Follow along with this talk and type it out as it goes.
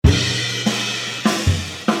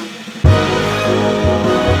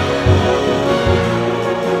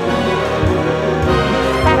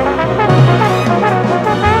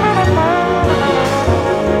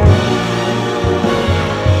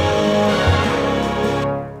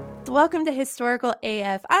Welcome to Historical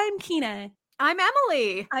AF. I'm Kina. I'm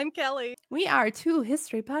Emily. I'm Kelly. We are two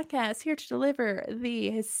history podcasts here to deliver the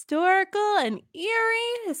historical and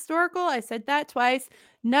eerie historical, I said that twice,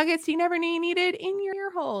 nuggets you never knew you needed in your ear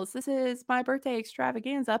holes. This is my birthday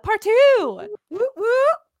extravaganza, part 2. Woo woo.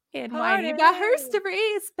 And whining about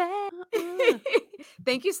herstory is back.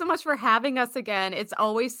 Thank you so much for having us again. It's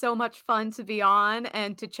always so much fun to be on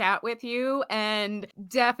and to chat with you. And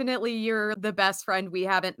definitely you're the best friend we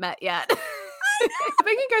haven't met yet.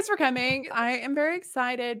 Thank you guys for coming. I am very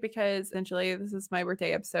excited because essentially this is my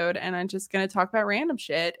birthday episode and I'm just going to talk about random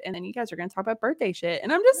shit. And then you guys are going to talk about birthday shit.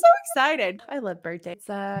 And I'm just so excited. I love birthdays. It's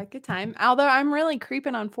a good time. Although I'm really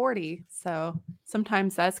creeping on 40. So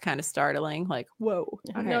sometimes that's kind of startling. Like, whoa.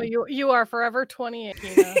 Okay. No, you are forever 28,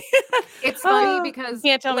 Kina. It's funny because you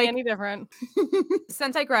can't tell me any different.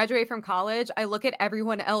 Since I graduated from college, I look at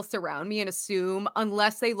everyone else around me and assume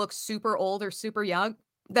unless they look super old or super young,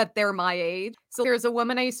 that they're my age. So there's a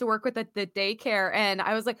woman I used to work with at the daycare and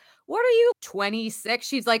I was like, what are you, 26?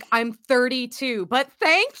 She's like, I'm 32, but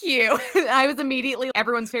thank you. I was immediately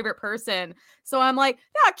everyone's favorite person. So I'm like,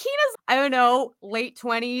 yeah, Kina's, I don't know, late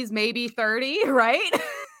 20s, maybe 30, right?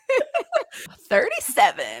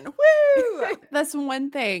 37. Woo! That's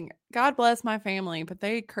one thing. God bless my family, but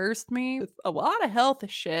they cursed me with a lot of health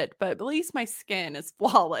shit, but at least my skin is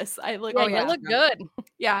flawless. I look you look good.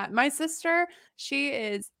 Yeah, my sister, she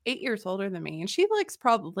is 8 years older than me, and she looks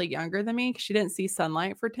probably younger than me because she didn't see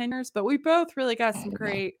sunlight for 10 years, but we both really got some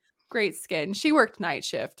great skin. She worked night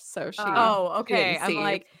shift, so she okay. didn't see I'm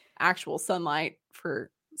like actual sunlight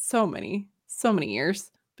for so many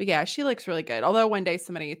years. But yeah, she looks really good. Although one day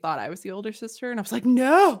somebody thought I was the older sister, and I was like,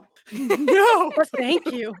 no.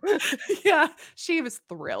 Thank you. Yeah, she was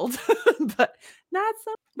thrilled, but not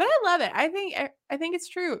so. But I love it. I think it's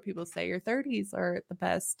true what people say. Your 30s are the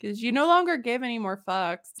best because you no longer give any more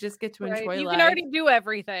fucks. Just get to enjoy life. You can already do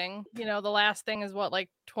everything. You know, the last thing is what, like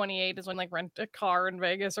 28 is when like rent a car in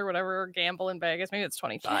Vegas or whatever, or gamble in Vegas. Maybe it's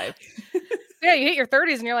 25. Yeah, you hit your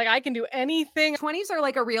 30s and you're like, I can do anything. 20s are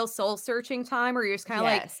like a real soul searching time where you're just kind of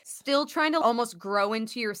like still trying to almost grow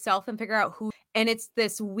into yourself and figure out who. And it's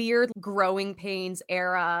this weird growing pains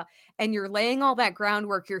era. And you're laying all that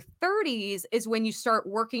groundwork. Your 30s is when you start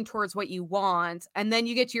working towards what you want. And then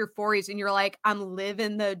you get to your 40s and you're like, I'm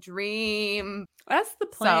living the dream. That's the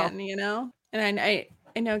plan, you know? And I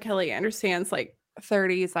know Kelly understands like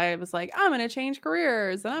 30s. I was like, I'm going to change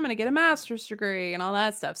careers and I'm going to get a master's degree and all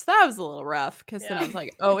that stuff. So that was a little rough because then I was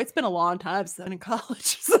like, oh, it's been a long time since I'm in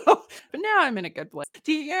college. So, but now I'm in a good place.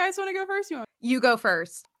 Do you guys want to go first? You go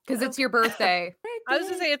first because it's your birthday. I was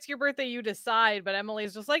going to say it's your birthday, you decide, but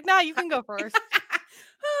Emily's just like, nah, you can go first.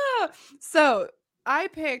 So I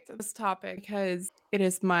picked this topic because it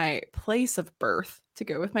is my place of birth to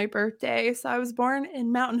go with my birthday. So I was born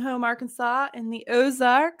in Mountain Home, Arkansas in the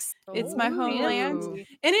Ozarks. It's my homeland. And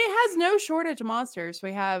it has no shortage of monsters.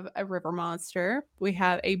 We have a river monster. We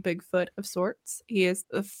have a Bigfoot of sorts. He is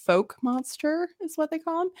a folk monster is what they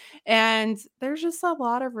call him. And there's just a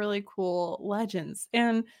lot of really cool legends.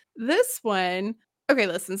 And this one, okay,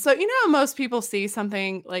 listen. So you know most people see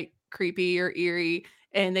something like creepy or eerie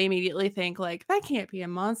and they immediately think like, that can't be a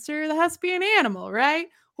monster. That has to be an animal, right?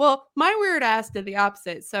 Well, my weird ass did the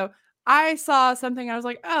opposite. So I saw something. I was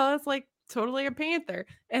like, oh, that's like totally a panther.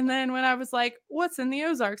 And then when I was like, what's in the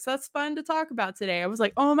Ozarks? That's fun to talk about today. I was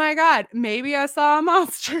like, oh my God, maybe I saw a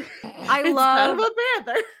monster. I love a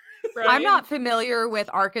panther. Right? I'm not familiar with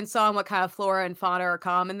Arkansas and what kind of flora and fauna are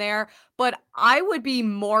common there, but I would be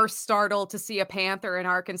more startled to see a panther in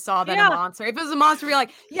Arkansas than a monster. If it was a monster, we'd be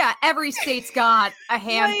like, yeah, every state's got a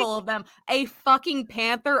handful of them. A fucking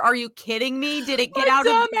panther? Are you kidding me? Did it get out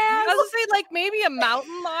of... I was say like maybe a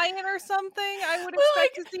mountain lion or something I would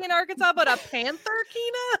expect to see in Arkansas, but a panther,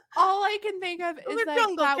 Kina? All I can think of is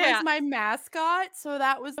that was my mascot. So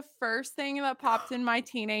that was the first thing that popped in my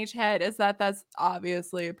teenage head is that's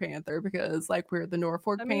obviously a panther because like we're the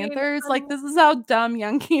Norfolk Panthers. Like this is how dumb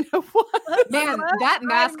young Kina was. Man, that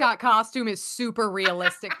mascot costume is super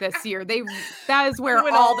realistic this year. That is where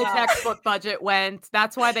all the textbook budget went.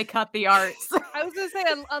 That's why they cut the arts. I was gonna say,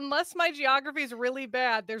 unless my geography is really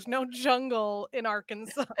bad, there's no jungle in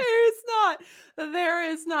Arkansas. There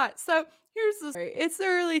is not. So here's the story. It's the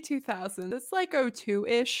early 2000s. It's like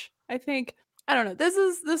 02-ish, I think. I don't know.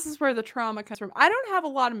 This is where the trauma comes from. I don't have a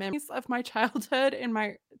lot of memories of my childhood and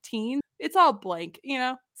my teens. It's all blank, you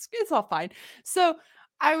know. It's all fine. So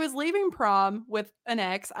I was leaving prom with an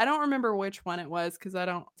ex. I don't remember which one it was because I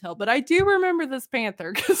don't tell, but I do remember this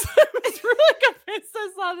panther because I was really convinced I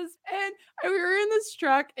saw this. And we were in this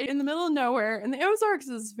truck in the middle of nowhere, and the Ozarks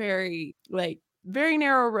is very like very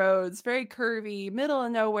narrow roads, very curvy, middle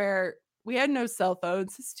of nowhere. We had no cell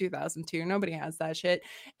phones. It's 2002. Nobody has that shit.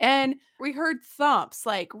 And we heard thumps,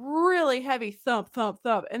 like really heavy thump, thump,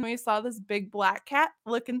 thump. And we saw this big black cat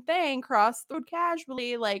looking thing cross the road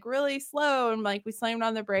casually, like really slow. And like we slammed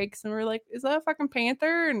on the brakes and we are like, is that a fucking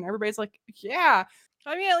panther? And everybody's like, yeah.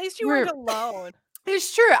 I mean, at least you weren't alone.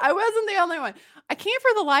 It's true. I wasn't the only one. I can't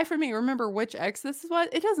for the life of me remember which ex this was.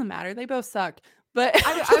 It doesn't matter. They both sucked. But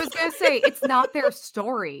I was gonna say it's not their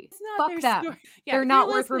story. It's not Fuck their them. story. Yeah, They're if not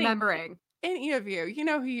you're worth listening, remembering. any of you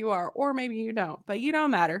know who you are, or maybe you don't, but you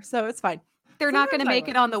don't matter. So it's fine. They're not going to Sometimes I make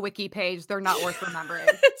would. it on the wiki page. They're not worth remembering.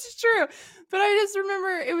 It's true. But I just remember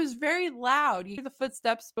it was very loud. You hear the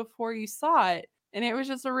footsteps before you saw it. And it was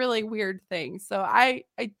just a really weird thing. So I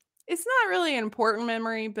it's not really an important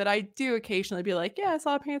memory, but I do occasionally be like, yeah, I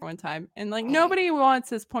saw a panther one time. And like nobody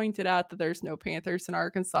once has pointed out that there's no panthers in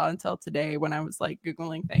Arkansas until today when I was like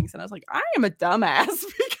Googling things. And I was like, I am a dumbass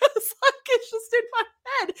because like it's just in my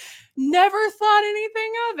head. Never thought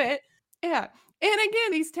anything of it. Yeah. And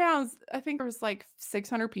again, these towns, I think there was like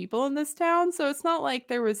 600 people in this town. So it's not like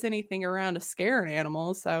there was anything around to scare an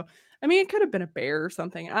animal. So, I mean, it could have been a bear or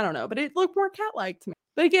something. I don't know. But it looked more cat-like to me.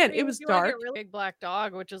 But again, it was dark. Like a really big black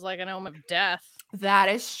dog, which is like an omen of death. That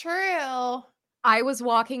is true. I was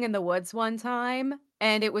walking in the woods one time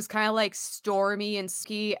and it was kind of like stormy and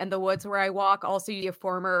ski, and the woods where I walk also a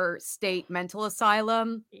former state mental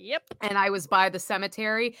asylum. Yep. And I was by the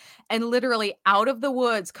cemetery, and literally out of the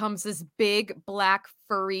woods comes this big black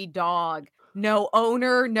furry dog. No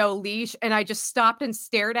owner, no leash. And I just stopped and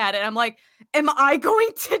stared at it. I'm like, am I going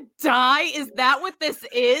to die? Is that what this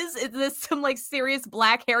is? Is this some like serious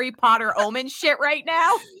black Harry Potter omen shit right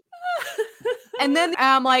now? And then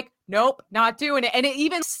I'm like, nope, not doing it. And it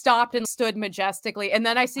even stopped and stood majestically. And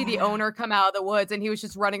then I see the owner come out of the woods and he was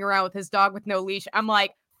just running around with his dog with no leash. I'm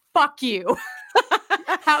like, fuck you.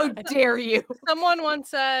 How dare you? Someone once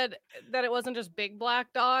said that it wasn't just big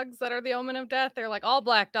black dogs that are the omen of death. They're like all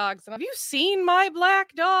black dogs. And have you seen my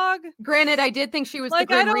black dog? Granted, I did think she was Like,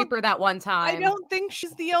 the Grim Reaper that one time. I don't think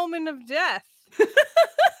she's the omen of death.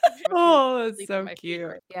 Oh, that's so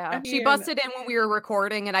cute. Yeah. She busted in when we were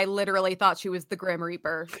recording and I literally thought she was the Grim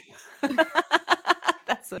Reaper.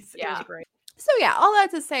 That's so Yeah. Great. So yeah, all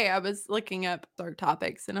that to say, I was looking up Ozark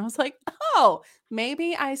topics and I was like, oh,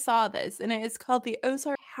 maybe I saw this. And it is called the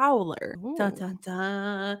Ozark Howler. Dun, dun,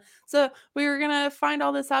 dun. So we were going to find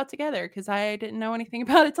all this out together because I didn't know anything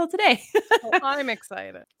about it till today. Well, I'm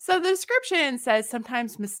excited. So the description says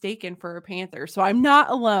sometimes mistaken for a panther. So I'm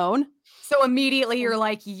not alone. So immediately you're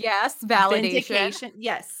like, yes, validation. Vindication.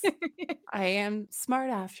 Yes. I am smart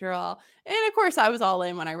after all. And of course, I was all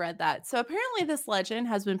in when I read that. So apparently this legend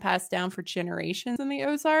has been passed down for generations in the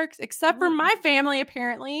Ozarks, except for my family,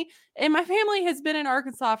 apparently. And my family has been in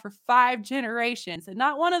Arkansas for 5 generations. And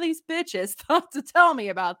not one of these bitches thought to tell me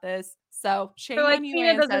about this. So shame on you,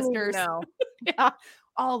 ancestors. Yeah,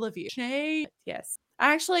 all of you. Shame. Yes.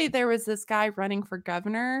 Actually, there was this guy running for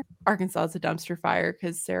governor. Arkansas is a dumpster fire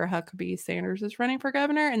because Sarah Huckabee Sanders is running for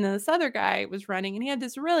governor. And then this other guy was running and he had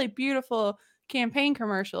this really beautiful campaign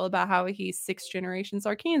commercial about how he's 6 generations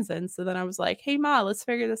Arkansan. So then I was like, hey, Ma, let's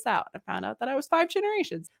figure this out. I found out that I was 5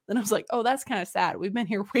 generations. Then I was like, oh, that's kind of sad. We've been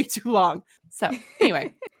here way too long. So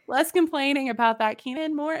anyway, less complaining about that,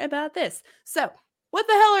 Keenan, more about this. So what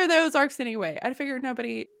the hell are the Ozarks anyway? I figured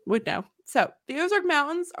nobody would know. So the Ozark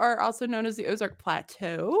Mountains are also known as the Ozark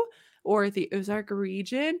Plateau or the Ozark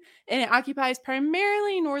region, and it occupies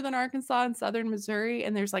primarily northern Arkansas and southern Missouri,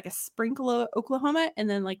 and there's like a sprinkle of Oklahoma, and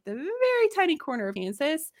then like the very tiny corner of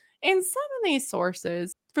Kansas. And some of these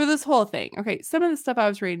sources for this whole thing, okay, some of the stuff I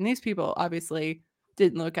was reading, these people obviously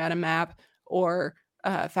didn't look at a map or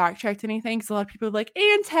fact checked anything, because a lot of people are like,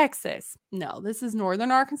 and Texas. No, this is northern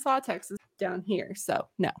Arkansas, Texas down here. So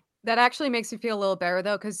no. That actually makes me feel a little better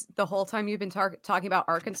though, because the whole time you've been talking about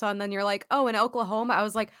Arkansas, and then you're like, oh, in Oklahoma. I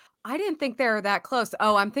was like, I didn't think they were that close.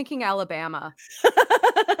 Oh, I'm thinking Alabama.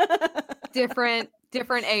 different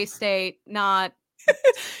A state, not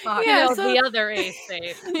yeah, so, the other A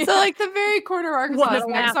state. So like the very corner of Arkansas is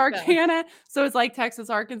Alaska. Texarkana. So it's like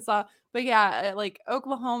Texas, Arkansas. But yeah, like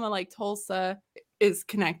Oklahoma, like Tulsa is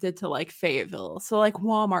connected to like Fayetteville. So like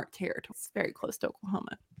Walmart territory. It's very close to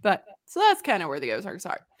Oklahoma. But so that's kind of where the Ozarks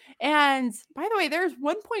are. And by the way, there's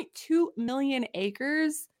 1.2 million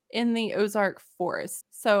acres in the Ozark forest.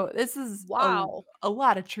 So this is Wow. a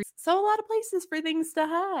lot of trees. So a lot of places for things to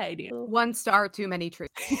hide. You know? 1 star, too many trees.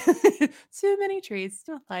 Too many trees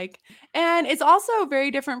to like. And it's also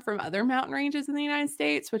very different from other mountain ranges in the United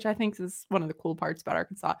States, which I think is one of the cool parts about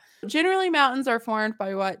Arkansas. Generally, mountains are formed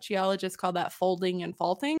by what geologists call that folding and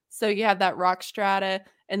faulting. So you have that rock strata,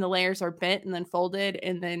 and the layers are bent and then folded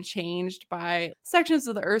and then changed by sections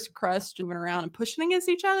of the Earth's crust moving around and pushing against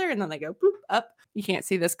each other, and then they go boop up. You can't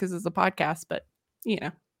see this because it's a podcast, but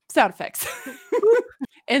sound effects.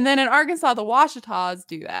 And then in Arkansas, the Ouachitas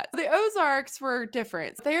do that. The Ozarks were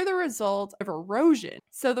different. They're the result of erosion.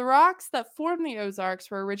 So the rocks that formed the Ozarks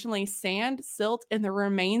were originally sand, silt, and the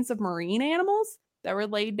remains of marine animals that were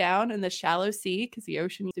laid down in the shallow sea, because the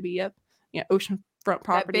ocean used to be up, oceanfront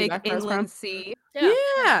property. That big inland sea.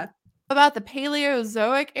 Yeah. About the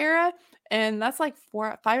Paleozoic era, and that's like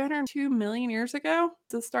 502 million years ago.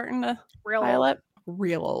 So it's starting to pile up.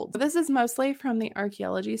 Real old. This is mostly from the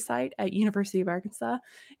archaeology site at University of Arkansas,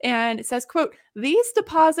 and it says, quote, "These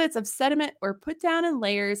deposits of sediment were put down in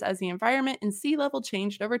layers as the environment and sea level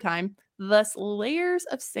changed over time. Thus, layers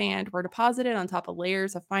of sand were deposited on top of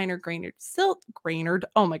layers of finer grained silt.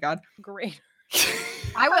 Oh my god, Great.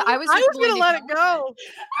 I was gonna let it go.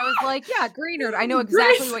 I was like, yeah, Greenard. I know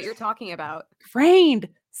exactly what you're talking about. Grained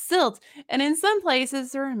silt, and in some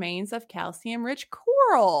places the remains of calcium-rich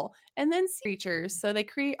coral, and then sea creatures. So they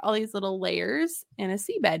create all these little layers in a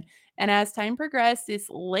seabed. And as time progressed, this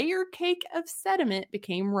layer cake of sediment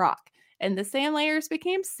became rock, and the sand layers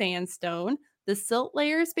became sandstone. The silt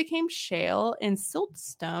layers became shale and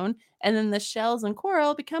siltstone, and then the shells and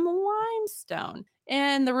coral become limestone.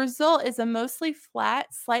 And the result is a mostly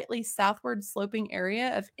flat, slightly southward sloping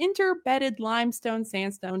area of interbedded limestone,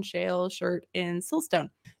 sandstone, shale, chert, and siltstone.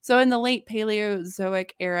 So in the late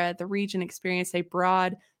Paleozoic era, the region experienced a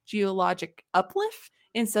broad geologic uplift.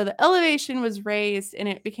 And so the elevation was raised and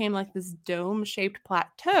it became like this dome-shaped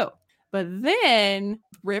plateau. But then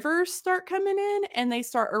rivers start coming in and they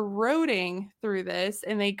start eroding through this,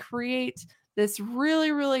 and they create this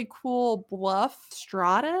really, really cool bluff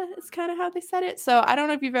strata is kind of how they said it. So I don't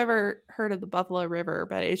know if you've ever heard of the Buffalo River,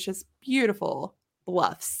 but it's just beautiful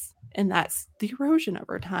bluffs. And that's the erosion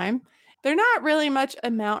over time. They're not really much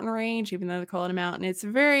a mountain range, even though they call it a mountain. It's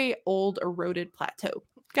a very old eroded plateau.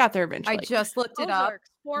 Got there eventually. I just looked it up.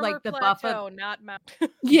 Like the Buffalo, not mountain.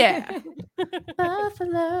 Yeah.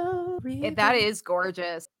 Buffalo River. That is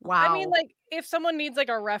gorgeous. Wow. I mean, like, if someone needs like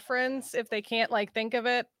a reference, if they can't like think of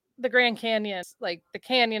it, the Grand Canyon, like the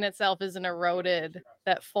canyon itself is an erosion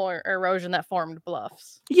that formed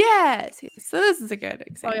bluffs. Yes. So this is a good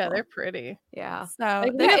example. Oh yeah, they're pretty. Yeah. So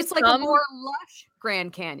Like, it's like a more lush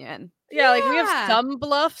Grand Canyon. Yeah, like we have some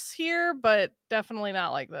bluffs here, but definitely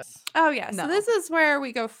not like this. Oh yeah. No. So this is where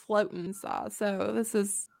we go floating saw. So this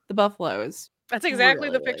is the buffaloes. That's exactly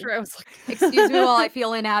Really, the picture I was looking at. Excuse me while I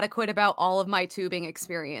feel inadequate about all of my tubing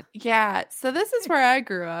experience. Yeah. So this is where I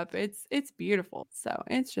grew up. It's beautiful. So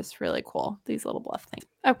it's just really cool. These little bluff things.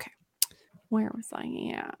 Okay. Where was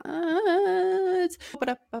I at?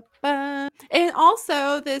 And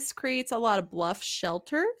also this creates a lot of bluff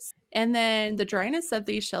shelters. And then the dryness of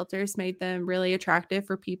these shelters made them really attractive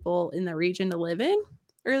for people in the region to live in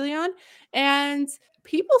early on. And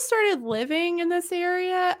people started living in this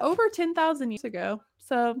area over 10,000 years ago.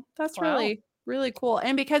 So that's really, really cool.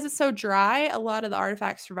 And because it's so dry, a lot of the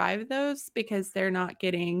artifacts survive those because they're not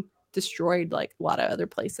getting destroyed like a lot of other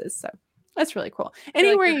places. So that's really cool.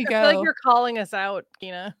 Anywhere you go. I feel like you're calling us out,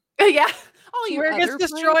 Kina. Yeah. Oh, where it gets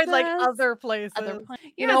destroyed like other places.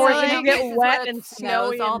 You know, where like, you get wet and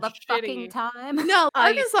snowy all and the shitty. fucking time. No,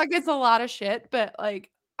 Arkansas gets a lot of shit, but like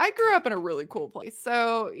I grew up in a really cool place.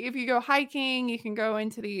 So if you go hiking, you can go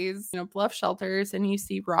into these, bluff shelters and you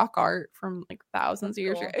see rock art from like thousands of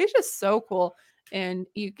years ago. It's just so cool. And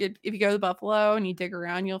you could, if you go to Buffalo and you dig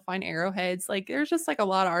around, you'll find arrowheads. Like there's just like a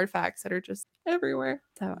lot of artifacts that are just everywhere.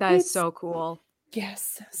 So that is so cool.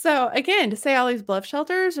 Yes. So again, to say all these bluff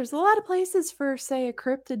shelters, there's a lot of places for, say, a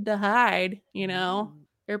cryptid to hide.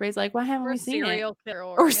 Everybody's like, "Why haven't we seen it?"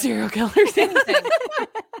 Or serial killers.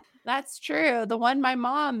 That's true. The one my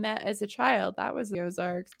mom met as a child, that was the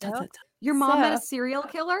Ozarks. Yep. Your mom met a serial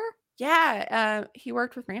killer? Yeah. He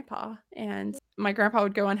worked with Grandpa, and my grandpa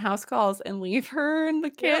would go on house calls and leave her and the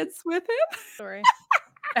kids with him. Sorry.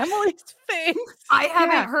 Emily's face. I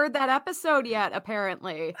haven't heard that episode yet,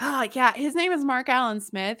 apparently. Oh, yeah. His name is Mark Allen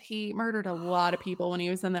Smith. He murdered a lot of people when he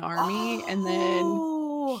was in the army. And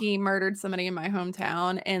then he murdered somebody in my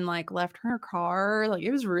hometown and like left her in her car. Like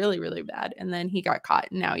it was really, really bad. And then he got caught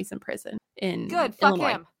and now he's in prison in Good. Fuck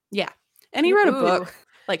Illinois. him. Yeah. And he wrote a book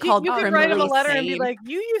called You could write him a letter and be like,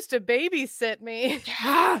 "You used to babysit me."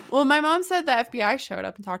 Yeah. Well, my mom said the FBI showed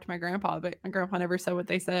up and talked to my grandpa, but my grandpa never said what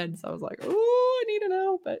they said. So I was like, "Oh, I need to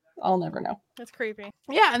know," but I'll never know. That's creepy.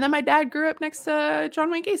 Yeah. And then my dad grew up next to John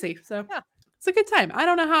Wayne Gacy. So it's a good time. I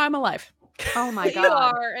don't know how I'm alive. Oh my God. You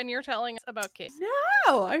are, and you're telling us about Casey.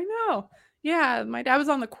 No, I know. Yeah. My dad was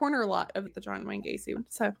on the corner lot of the John Wayne Gacy one.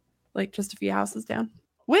 So like just a few houses down.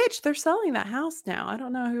 which they're selling that house now. I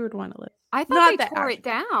don't know who would want to live. I thought Not they that tore it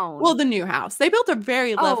down. Well, the new house. They built a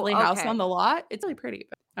very lovely house okay. on the lot. It's really pretty,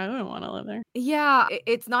 but I wouldn't want to live there. Yeah,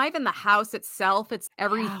 it's not even the house itself, it's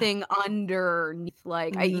everything underneath.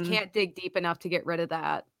 Like, you can't dig deep enough to get rid of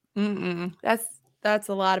that. That's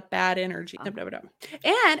a lot of bad energy. No.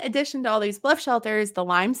 And in addition to all these bluff shelters, the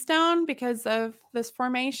limestone, because of this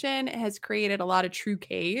formation, has created a lot of true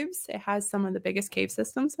caves. It has some of the biggest cave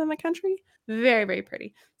systems in the country. Very, very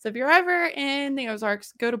pretty. So if you're ever in the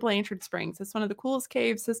Ozarks, go to Blanchard Springs. It's one of the coolest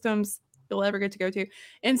cave systems you'll ever get to go to.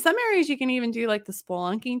 In some areas, you can even do like the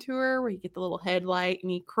spelunking tour where you get the little headlight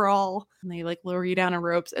and you crawl and they like lower you down on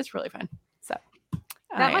ropes. It's really fun. So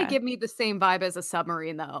that might give me the same vibe as a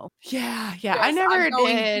submarine, though. Yeah. I never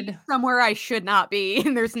did. Somewhere I should not be,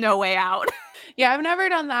 and there's no way out. Yeah, I've never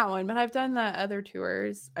done that one, but I've done the other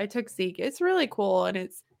tours. I took Zeke. It's really cool, and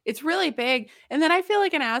it's really big. And then I feel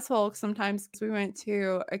like an asshole sometimes because we went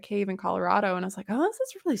to a cave in Colorado, and I was like, oh, this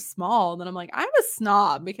is really small. And then I'm like, I'm a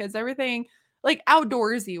snob because everything, like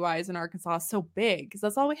outdoorsy wise in Arkansas is so big because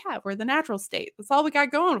that's all we have. We're the natural state. That's all we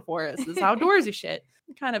got going for us is outdoorsy shit.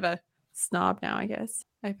 I'm kind of a snob now, I guess.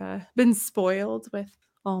 I've been spoiled with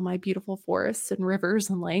all my beautiful forests and rivers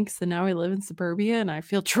and lakes, and now I live in suburbia and I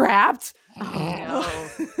feel trapped. Oh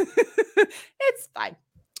no. It's fine.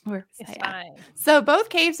 It's fine. So both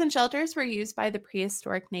caves and shelters were used by the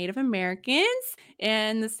prehistoric Native Americans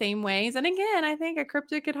in the same ways. And again, I think a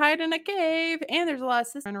cryptid could hide in a cave, and there's a lot of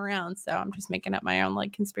systems running around. So I'm just making up my own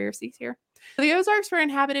like conspiracies here. The Ozarks were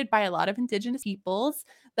inhabited by a lot of indigenous peoples.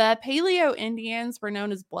 The Paleo Indians were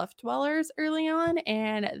known as bluff dwellers early on,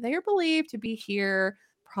 and they're believed to be here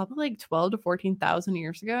probably like 12 to 14,000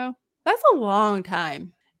 years ago. That's a long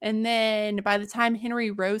time. And then by the time Henry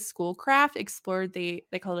Rose Schoolcraft explored they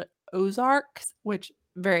called it Ozarks, which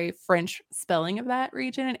very French spelling of that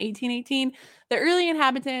region in 1818, the early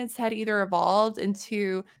inhabitants had either evolved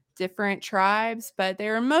into different tribes, but they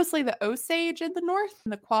were mostly the Osage in the north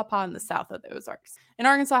and the Quapaw in the south of the Ozarks. And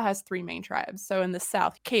Arkansas has 3 main tribes. So in the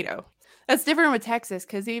south, Caddo. That's different with Texas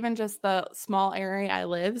because even just the small area I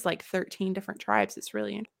live is like 13 different tribes. It's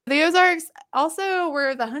really interesting. The Ozarks also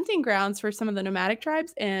were the hunting grounds for some of the nomadic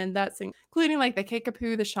tribes, and that's including like the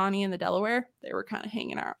Kickapoo, the Shawnee, and the Delaware. They were kind of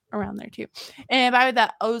hanging out around there too. And by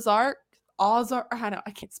that Ozark,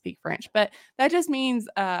 I can't speak French, but that just means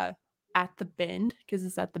at the bend because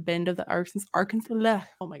it's at the bend of the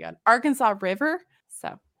Arkansas River.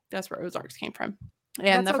 So that's where Ozarks came from.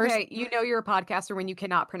 And that's okay. You know you're a podcaster when you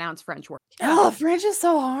cannot pronounce French words. Oh, French is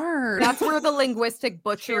so hard. That's where the linguistic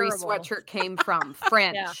butchery sweatshirt came from.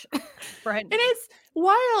 French. Yeah. French. And it's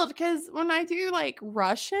wild because when I do like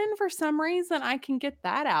Russian, for some reason, I can get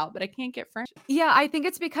that out, but I can't get French. Yeah, I think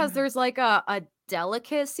it's because there's like a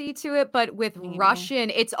delicacy to it, but with Russian,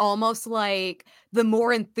 it's almost like the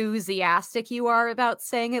more enthusiastic you are about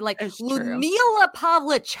saying it, like Ludmila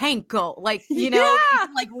Pavlichenko, like, you know, you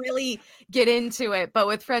can, like really get into it. But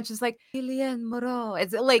with French, it's like Julien Moreau.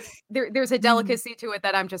 It's like there's a delicacy to it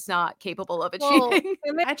that I'm just not capable of achieving.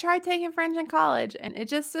 Well, I tried taking French in college, and it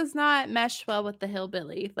just does not mesh well with the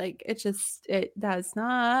hillbilly. Like it does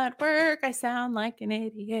not work. I sound like an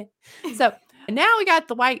idiot. So now we got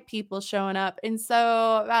the white people showing up. And so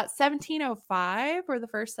about 1705 were the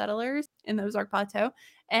first settlers in the Ozark Plateau.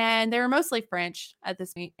 And they were mostly French at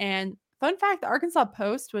this point. And fun fact, the Arkansas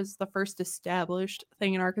Post was the first established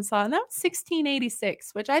thing in Arkansas. And that was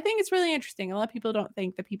 1686, which I think is really interesting. A lot of people don't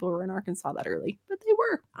think that people were in Arkansas that early, but they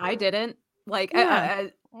were. I didn't. Like,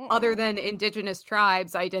 other than indigenous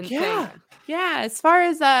tribes, I didn't think. Yeah, as far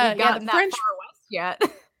as the French that far west yet.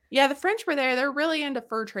 Yeah, the French were there. They're really into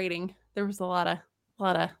fur trading. There was a lot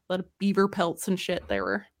of beaver pelts and shit they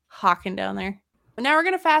were hawking down there. But now we're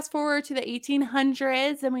gonna fast forward to the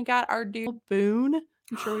 1800s, and we got our dude Boone.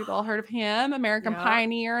 I'm sure we've all heard of him, American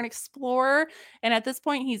pioneer and explorer. And at this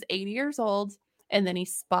point, he's 80 years old, and then he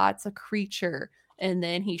spots a creature, and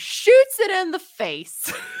then he shoots it in the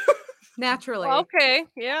face. Naturally. Okay.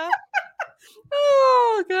 Yeah.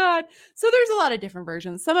 Oh god. So there's a lot of different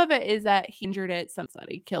versions. Some of it is that he injured it,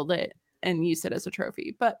 somebody killed it and used it as a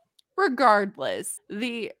trophy. But regardless,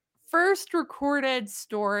 the first recorded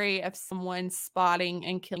story of someone spotting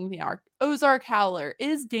and killing the Ozark Howler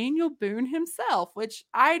is Daniel Boone himself, which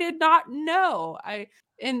I did not know.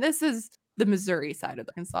 And this is the Missouri side of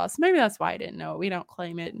Arkansas, so maybe that's why I didn't know. We don't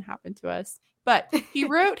claim it and happened to us. But he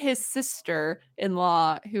wrote his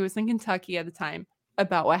sister-in-law, who was in Kentucky at the time,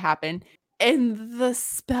 about what happened. And the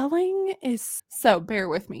spelling is, so bear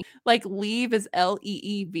with me. Like leave is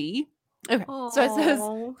Leev. Okay, so it says,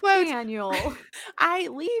 quote, Daniel, I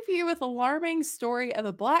leave you with alarming story of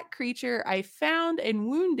a black creature I found and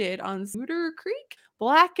wounded on Zooter Creek.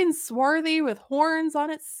 black and swarthy with horns on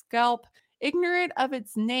its scalp. Ignorant of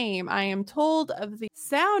its name, I am told of the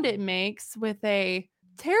sound it makes with a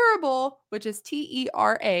terrible, which is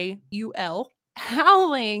Teraul,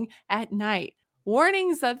 howling at night.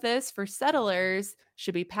 Warnings of this for settlers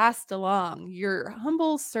should be passed along. Your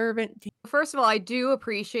humble servant. First of all, I do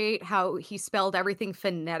appreciate how he spelled everything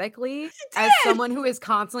phonetically. As someone who is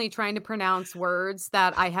constantly trying to pronounce words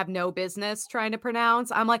that I have no business trying to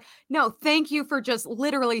pronounce, I'm like, no, thank you for just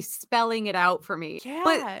literally spelling it out for me. Yeah.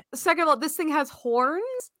 But second of all, this thing has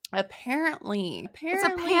horns. Apparently. It's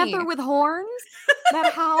a panther with horns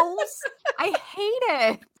that howls. I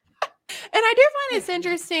hate it. And I do find it's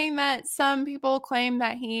interesting that some people claim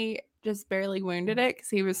that he just barely wounded it because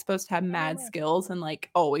he was supposed to have mad skills and like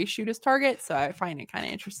always shoot his target. So I find it kind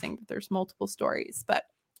of interesting that there's multiple stories, but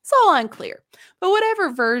it's all unclear. But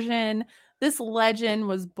whatever version, this legend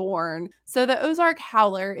was born. So the Ozark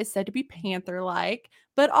Howler is said to be panther-like,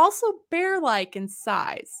 but also bear-like in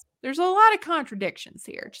size. There's a lot of contradictions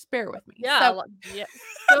here. Just bear with me. Yeah.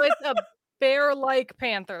 So it's a bear-like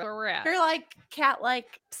panther where we're at. Bear-like,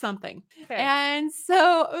 cat-like something. Okay. And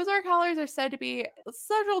so Ozark Howlers are said to be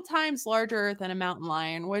several times larger than a mountain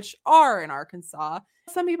lion, which are in Arkansas.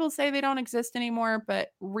 Some people say they don't exist anymore, but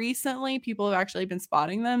recently people have actually been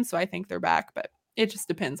spotting them. So I think they're back, but it just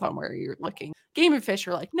depends on where you're looking. Game and Fish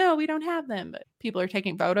are like, no, we don't have them, but people are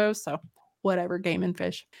taking photos. So whatever, Game and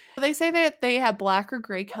Fish. They say that they have black or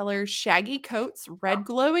gray colors, shaggy coats, red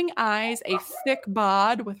glowing eyes, a thick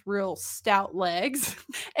bod with real stout legs,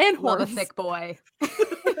 and Love horns. a thick boy.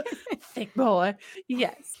 Thick boy.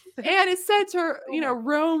 Yes. And it's said to,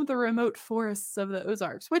 roam the remote forests of the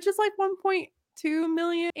Ozarks, which is like 1.2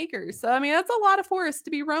 million acres. So, I mean, that's a lot of forest to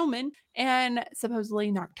be roaming and supposedly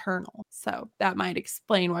nocturnal. So that might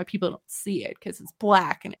explain why people don't see it because it's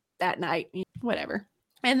black and at night, whatever.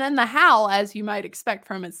 And then the howl, as you might expect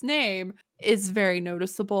from its name, is very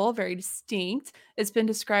noticeable, very distinct. It's been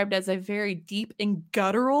described as a very deep and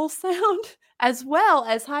guttural sound, as well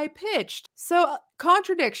as high-pitched. So,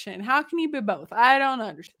 contradiction. How can you be both? I don't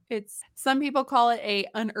understand. Some people call it a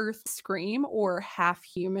unearthed scream or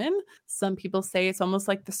half-human. Some people say it's almost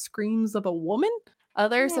like the screams of a woman.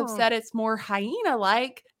 Others have said it's more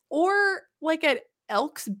hyena-like or like an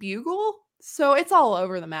elk's bugle. So it's all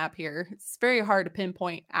over the map here. It's very hard to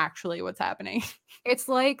pinpoint actually what's happening. It's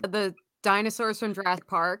like the dinosaurs from Jurassic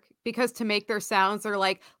Park, because to make their sounds, they're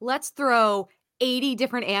like, let's throw 80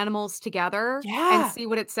 different animals together and see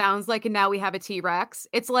what it sounds like. And now we have a T-Rex.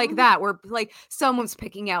 It's like that, where like someone's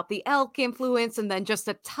picking out the elk influence and then just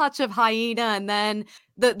a touch of hyena. And then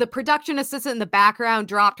the production assistant in the background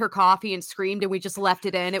dropped her coffee and screamed and we just left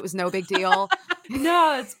it in. It was no big deal.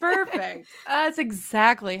 No, it's perfect. That's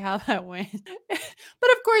exactly how that went.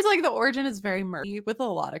 But of course, like the origin is very murky with a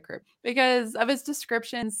lot of crypt because of its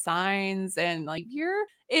description, signs, and like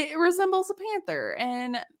it resembles a panther.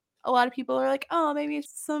 And a lot of people are like, oh, maybe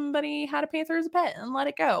somebody had a panther as a pet and let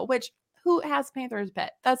it go, which who has a panther as a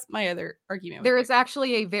pet? That's my other argument. There is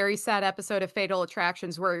actually a very sad episode of Fatal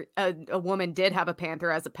Attractions where a woman did have a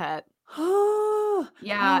panther as a pet.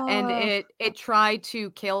 Yeah, and it tried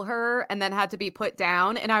to kill her and then had to be put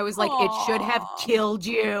down. And I was like, it should have killed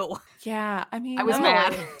you. Yeah, I mean, I was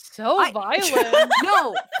mad. So violent.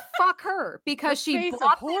 No, fuck her, because she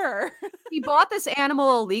bought this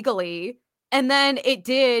animal illegally. And then it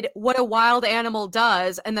did what a wild animal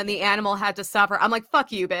does, and then the animal had to suffer. I'm like,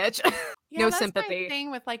 fuck you, bitch. No that's sympathy. My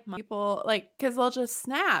thing with like people, like, because they'll just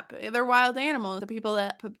snap. They're wild animals. The people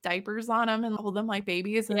that put diapers on them and hold them like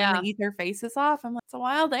babies and then they eat their faces off. I'm like, it's a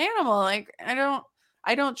wild animal. Like, I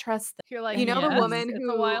don't trust them. You're like, the woman it's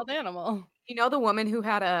who a wild animal. You know the woman who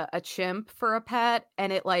had a chimp for a pet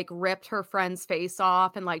and it like ripped her friend's face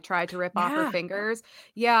off and like tried to rip off her fingers?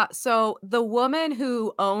 Yeah. So the woman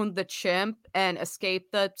who owned the chimp and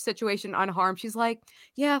escaped the situation unharmed, she's like,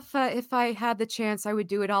 yeah, if I had the chance, I would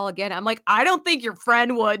do it all again. I'm like, I don't think your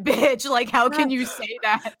friend would, bitch. Like, how can you say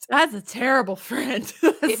that? That's a terrible friend.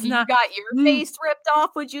 If you got your face ripped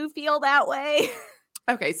off, would you feel that way?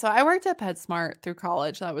 Okay, so I worked at PetSmart through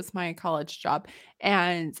college. That was my college job.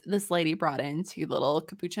 And this lady brought in 2 little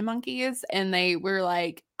capuchin monkeys and they were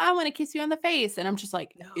like, I want to kiss you on the face. And I'm just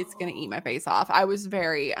like, it's going to eat my face off. I was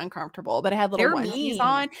very uncomfortable, but I had little onesies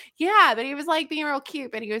on. Yeah, but he was like being real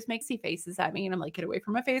cute, but he was making faces at me. And I'm like, get away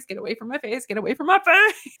from my face, get away from my face, get away from my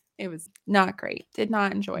face. It was not great. Did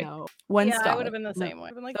not enjoy it. I would have been the same way.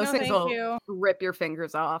 I've been like, those no, things thank you. Rip your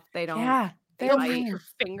fingers off. They don't. Yeah. They'll bite your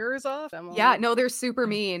fingers off. Yeah, no, they're super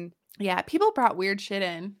mean. Yeah, people brought weird shit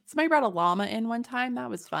in. Somebody brought a llama in one time.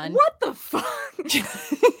 That was fun. What the fuck?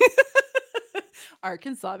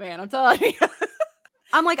 Arkansas, man, I'm telling you.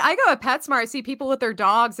 I'm like, I go to PetSmart, I see people with their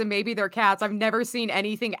dogs and maybe their cats. I've never seen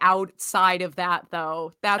anything outside of that,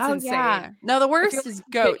 though. That's insane. Yeah. No, the worst is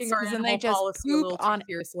goats taking our because then they animal just policy a poop little too on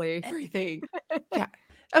seriously. everything. Yeah.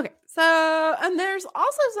 Okay. So, and there's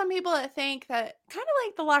also some people that think that kind of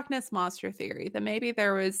like the Loch Ness Monster theory, that maybe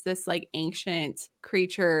there was this like ancient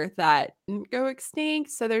creature that didn't go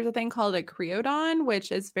extinct. So there's a thing called a creodon,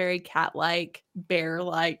 which is very cat-like,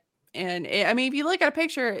 bear-like. And I mean, if you look at a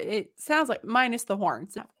picture, it sounds like, minus the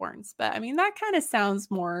horns, not horns, but I mean, that kind of sounds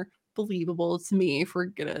more believable to me if we're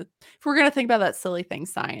gonna think about that silly thing,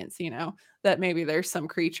 science, that maybe there's some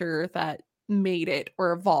creature that made it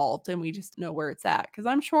or evolved and we just know where it's at. Because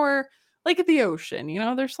I'm sure, like at the ocean,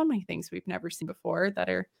 there's so many things we've never seen before that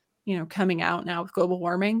are, coming out now with global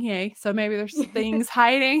warming. Yay. So maybe there's things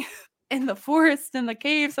hiding in the forest and the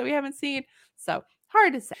caves that we haven't seen. So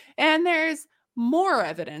hard to say. And there's more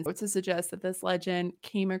evidence to suggest that this legend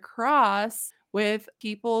came across with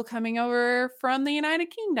people coming over from the United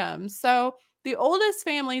Kingdom. So the oldest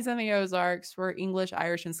families in the Ozarks were English,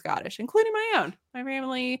 Irish, and Scottish, including my own. My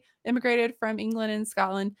family immigrated from England and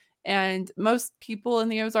Scotland, and most people in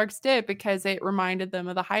the Ozarks did because it reminded them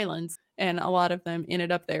of the Highlands, and a lot of them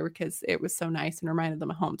ended up there because it was so nice and reminded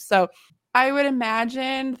them of home. So I would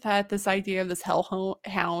imagine that this idea of this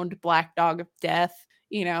hellhound, black dog of death,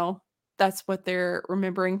 that's what they're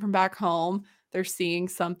remembering from back home. They're seeing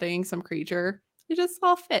something, some creature. It just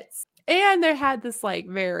all fits. And they had this like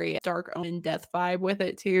very dark omen death vibe with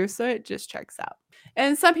it too. So it just checks out.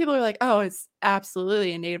 And some people are like, oh, it's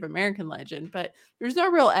absolutely a Native American legend, but there's no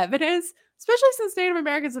real evidence, especially since Native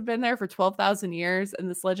Americans have been there for 12,000 years and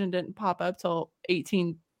this legend didn't pop up till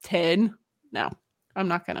 1810. No, I'm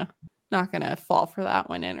not gonna fall for that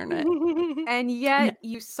one, internet. And yet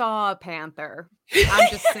you saw a panther. I'm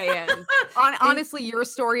just saying. Honestly, your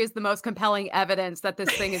story is the most compelling evidence that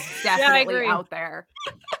this thing is definitely out there.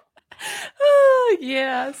 Oh,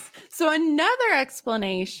 yes. So another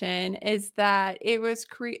explanation is that it was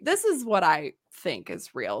this is what I think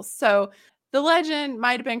is real. So the legend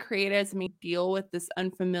might have been created to deal with this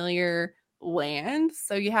unfamiliar land.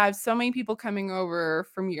 So you have so many people coming over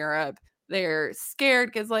from Europe. They're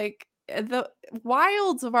scared because the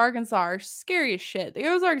wilds of Arkansas are scary as shit. The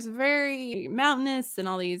Ozarks are very mountainous and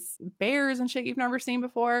all these bears and shit you've never seen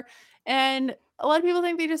before. And a lot of people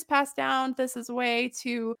think they just passed down this as a way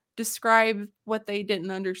to describe what they didn't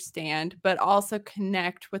understand, but also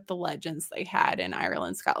connect with the legends they had in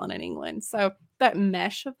Ireland, Scotland, and England. So that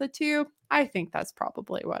mesh of the two, I think that's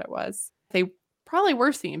probably what it was. They probably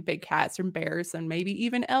were seeing big cats and bears and maybe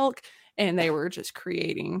even elk, and they were just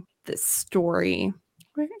creating this story.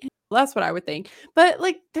 That's what I would think. But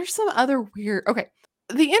there's some other weird. Okay,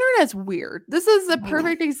 the internet's weird. This is a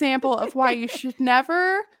perfect example of why you should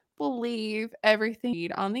never believe everything you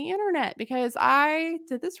read on the internet, because I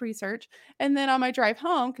did this research and then on my drive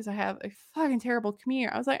home, because I have a fucking terrible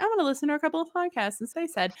commute, I was like, I'm gonna listen to a couple of podcasts, and they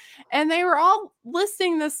said, and they were all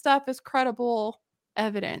listing this stuff as credible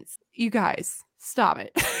evidence. You guys, stop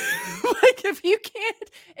it.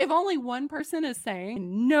 If only one person is saying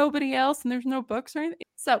and nobody else, and there's no books or anything.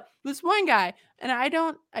 So this one guy, and I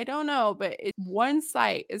don't know, but one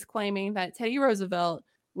site is claiming that Teddy Roosevelt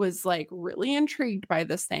was really intrigued by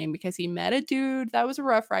this thing because he met a dude that was a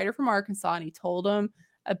Rough Rider from Arkansas, and he told him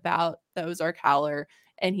about the Ozark Howler,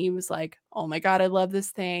 and he was like, oh my God, I love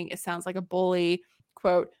this thing. It sounds like a bully,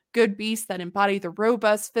 quote, good beasts that embody the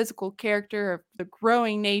robust physical character of the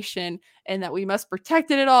growing nation, and that we must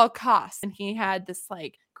protect it at all costs. And he had this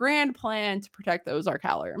grand plan to protect the Ozark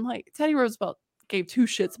Howler. I'm like, Teddy Roosevelt gave two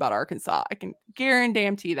shits about Arkansas. I can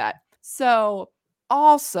guarantee that. So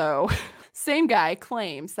also, same guy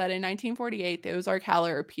claims that in 1948, the Ozark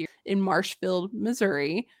Howler appeared in Marshfield,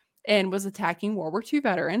 Missouri, and was attacking World War II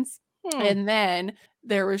veterans. And then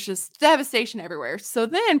there was just devastation everywhere. So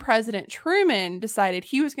then President Truman decided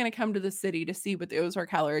he was going to come to the city to see what the Ozark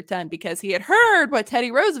Howler had done, because he had heard what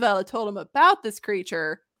Teddy Roosevelt had told him about this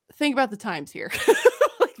creature. Think about the times here.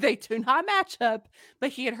 They do not match up, but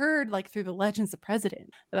he had heard through the legends of the president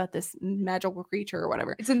about this magical creature or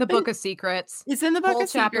whatever. It's in the Book of Secrets. It's in the Book of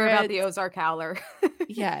Secrets. Chapter about the Ozark Howler.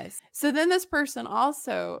 Yes. So then this person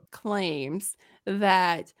also claims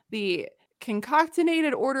that the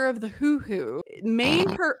Concatenated Order of the Hoo-Hoo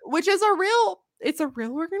which is it's a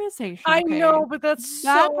real organization. I know, but that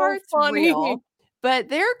so part's funny. Real. But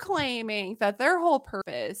they're claiming that their whole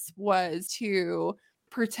purpose was to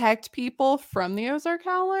protect people from the Ozark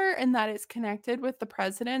Howler, and that it's connected with the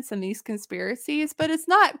presidents and these conspiracies. But it's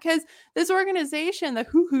not, because this organization, the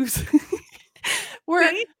Hoo-Hoos,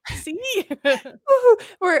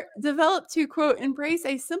 were developed to, quote, embrace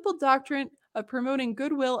a simple doctrine of promoting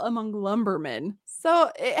goodwill among lumbermen.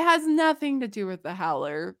 So it has nothing to do with the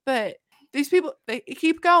howler, but these people, they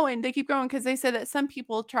keep going because they said that some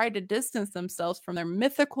people tried to distance themselves from their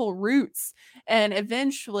mythical roots, and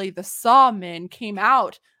eventually the Sawmen came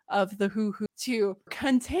out of the hoo-hoo to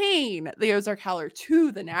contain the Ozark howler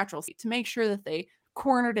to the natural state, to make sure that they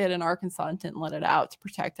cornered it in Arkansas and didn't let it out to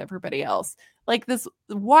protect everybody else. Like this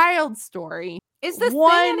wild story. Is this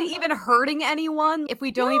thing even hurting anyone? If we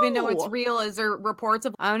don't even know it's real, is there reports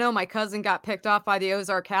of, I don't know, my cousin got picked off by the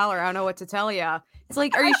Ozark howler. I don't know what to tell you. It's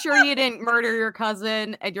like, are you sure you didn't murder your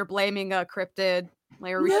cousin and you're blaming a cryptid?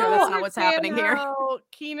 Like, are we sure that's not what's happening here?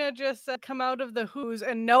 Keena just said, come out of the who's,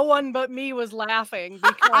 and no one but me was laughing.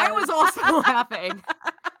 Because I was also laughing.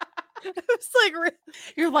 It's like,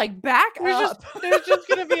 you're like, back up. There's just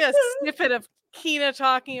going to be a snippet of Keena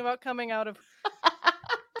talking about coming out of...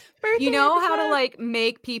 You know how to like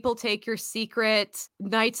make people take your secret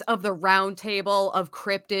Knights of the Round Table of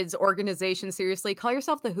Cryptids organization seriously? Call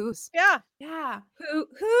yourself the Who's. Yeah. Who?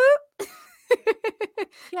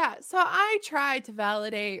 Yeah. So I tried to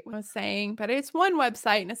validate what I was saying, but it's one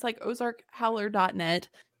website and it's like ozarkhowler.net.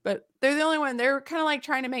 But they're the only one. They're kind of like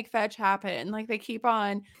trying to make fetch happen. Like they keep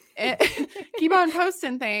on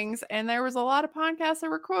posting things, and there was a lot of podcasts that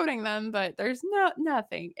were quoting them, but there's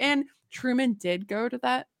nothing. And Truman did go to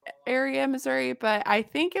that area, Missouri, but I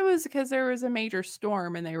think it was because there was a major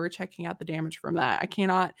storm and they were checking out the damage from that. I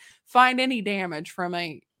cannot find any damage from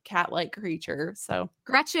a cat-like creature. So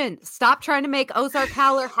Gretchen, stop trying to make Ozark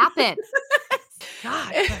howler happen.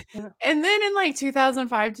 God. And then in like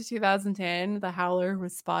 2005 to 2010, the howler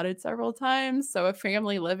was spotted several times. So a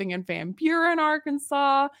family living in Van Buren,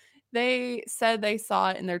 Arkansas, they said they saw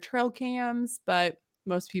it in their trail cams, but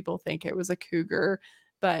most people think it was a cougar.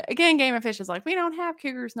 But again, Game and Fish is like, we don't have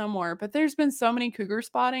cougars no more. But there's been so many cougar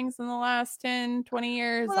spottings in the last 10, 20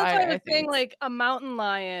 years. Well, that's why I was saying, like, a mountain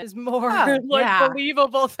lion is more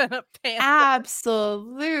believable than a panther.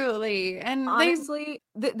 Absolutely. And honestly,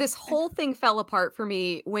 this whole thing fell apart for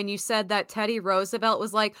me when you said that Teddy Roosevelt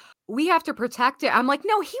was like, we have to protect it. I'm like,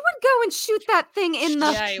 no, he would go and shoot that thing in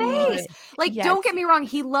the face. Like, don't get me wrong.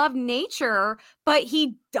 He loved nature, but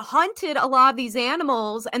he hunted a lot of these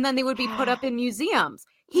animals and then they would be put up in museums.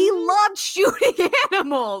 He loved shooting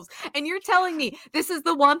animals. And you're telling me this is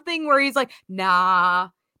the one thing where he's like, nah.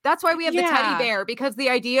 That's why we have the teddy bear, because the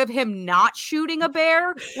idea of him not shooting a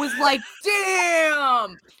bear was like,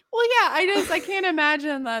 damn. Well, yeah, I can't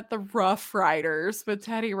imagine that the Rough Riders with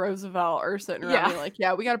Teddy Roosevelt are sitting around like,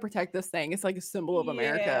 we got to protect this thing. It's like a symbol of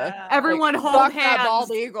America. Everyone like, hold hands. That bald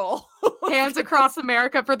eagle. Hands across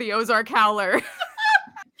America for the Ozark howler.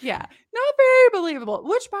 Yeah, not very believable.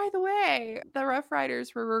 Which, by the way, the Rough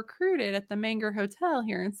Riders were recruited at the Menger Hotel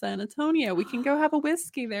here in San Antonio. We can go have a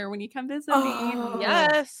whiskey there when you come visit me.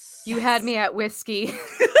 Yes. You had me at whiskey.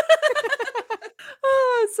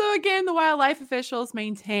 So again, the wildlife officials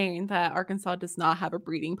maintain that Arkansas does not have a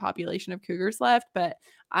breeding population of cougars left, but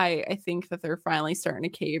I think that they're finally starting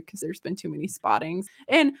to cave because there's been too many spottings.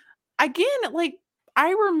 And again, like,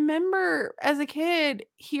 I remember as a kid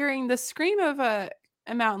hearing the scream of a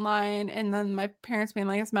mountain lion, and then my parents being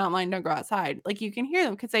like, this mountain lion, don't go outside. Like, you can hear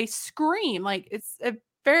them because they scream. Like, it's a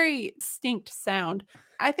very distinct sound.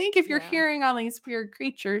 I think if you're hearing all these weird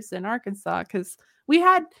creatures in Arkansas, because we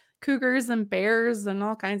had cougars and bears and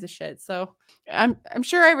all kinds of shit. So I'm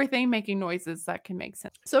sure everything making noises that can make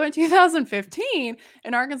sense. So in 2015,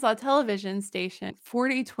 an Arkansas television station,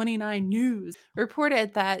 4029 News,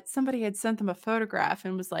 reported that somebody had sent them a photograph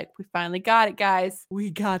and was like, we finally got it, guys.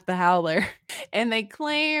 We got the howler. And they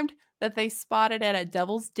claimed that they spotted it at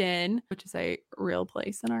Devil's Den, which is a real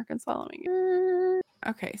place in Arkansas.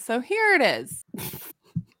 Okay, so here it is.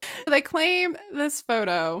 They claim this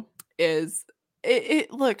photo is...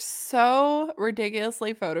 It looks so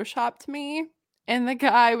ridiculously photoshopped to me. And the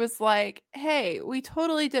guy was like, hey, we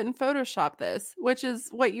totally didn't Photoshop this, which is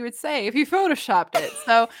what you would say if you Photoshopped it.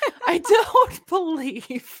 So I don't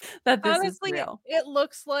believe that this is real. It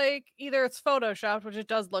looks like either it's Photoshopped, which it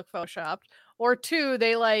does look Photoshopped, or two,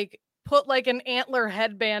 they like put like an antler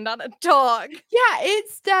headband on a dog. Yeah,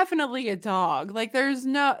 it's definitely a dog. Like there's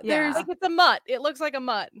like it's a mutt. It looks like a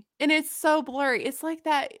mutt. And it's so blurry. It's like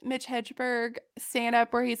that Mitch Hedberg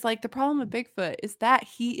stand-up where he's like, the problem with Bigfoot is that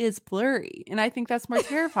he is blurry. And I think that's more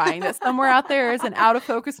terrifying that somewhere out there is an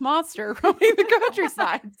out-of-focus monster roaming the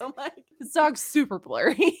countryside. So like, this dog's super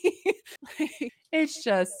blurry. It's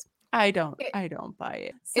just I don't buy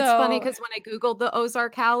it. It's funny So because when I Googled the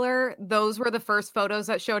Ozark Howler, those were the first photos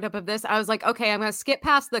that showed up of this. I was like, okay, I'm going to skip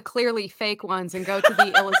past the clearly fake ones and go to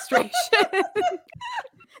the illustration.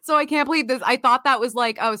 So I can't believe this. I thought that was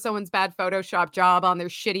like, oh, someone's bad Photoshop job on their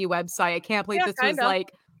shitty website. I can't believe this was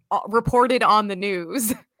like reported on the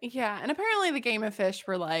news. yeah, and apparently the Game of Fish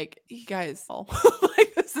were like, you guys,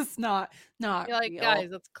 like this is not You're like, real. guys,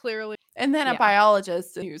 that's clearly. And then a Yeah.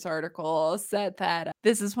 biologist news article said that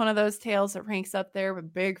this is one of those tales that ranks up there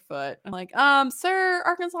with Bigfoot. I'm like, sir,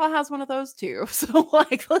 Arkansas has one of those too. So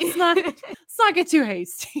like, let's not get too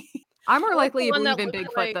hasty. I'm more I like the likely to one that believe in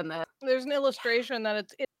looks Bigfoot like- than this. There's an illustration that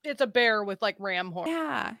it's a bear with like ram horns.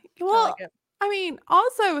 Yeah. I Well, like it. I mean,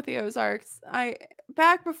 also with the Ozarks,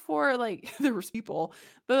 back before like there was people,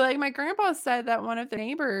 but like my grandpa said that one of the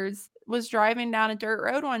neighbors was driving down a dirt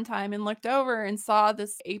road one time and looked over and saw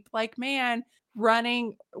this ape-like man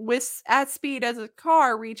running at speed as a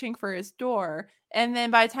car reaching for his door. And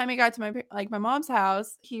then by the time he got to my mom's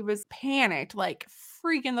house, he was panicked, like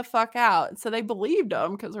freaking the fuck out. So they believed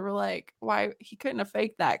him because they were like, why he couldn't have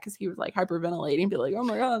faked that because he was like hyperventilating, be like, oh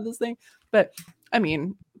my god, this thing. But I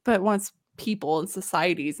mean, but once people and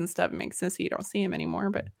societies and stuff, it makes sense you don't see him anymore.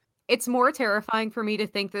 But It's more terrifying for me to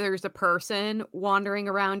think that there's a person wandering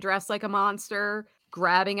around dressed like a monster,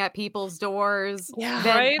 grabbing at people's doors. Yeah,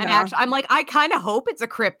 than right? an act- I'm like, I kind of hope it's a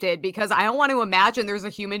cryptid because I don't want to imagine there's a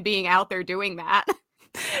human being out there doing that.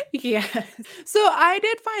 yeah. So I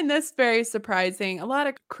did find this very surprising. A lot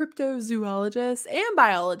of cryptozoologists and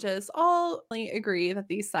biologists all agree that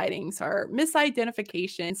these sightings are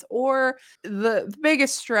misidentifications, or the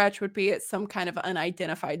biggest stretch would be it's some kind of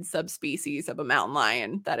unidentified subspecies of a mountain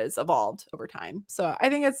lion that has evolved over time. So I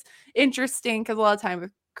think it's interesting because a lot of time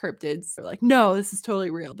with cryptids are like, no, this is totally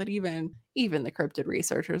real. But even the cryptid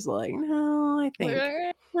researchers are like, no, I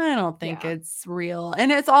don't think Yeah. it's real.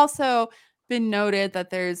 And it's also been noted that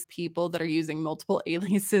there's people that are using multiple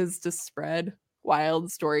aliases to spread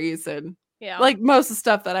wild stories. And Yeah. like most of the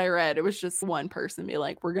stuff that I read, it was just one person be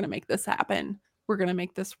like, we're gonna make this happen, we're gonna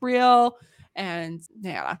make this real. And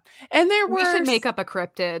yeah, and there We were should make up a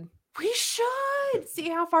cryptid. we should see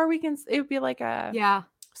how far we can. It would be like a Yeah.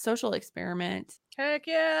 social experiment. Heck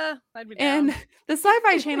yeah. I'd be down. And the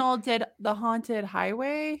Sci-Fi Channel did the Haunted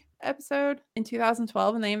Highway episode in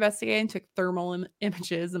 2012, and they investigated and took thermal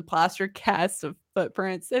images and plaster casts of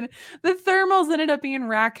footprints. And the thermals ended up being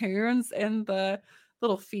raccoons, and the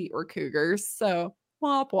little feet were cougars. So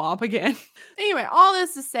womp womp again. Anyway, all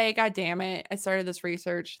this to say, god damn it, I started this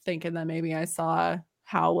research thinking that maybe I saw a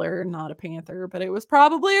howler, not a panther, but it was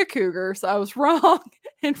probably a cougar. So I was wrong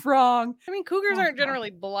and wrong. I mean, cougars Oh, aren't God.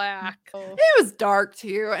 generally black. So. It was dark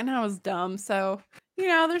too, and I was dumb, so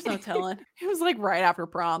there's no telling. It was like right after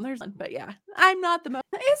prom. But yeah, I'm not the most.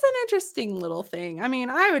 It's an interesting little thing. I mean,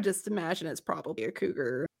 I would just imagine it's probably a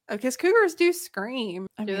cougar because cougars do scream.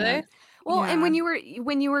 Do they? Well, and when yeah.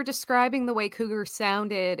 you were describing the way cougars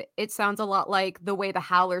sounded, it sounds a lot like the way the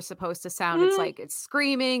howler's supposed to sound. It's Mm. like it's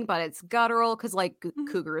screaming, but it's guttural because like Mhm.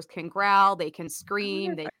 cougars can growl, they can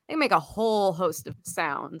scream, if they make a whole host of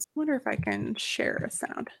sounds. wonder if I can share a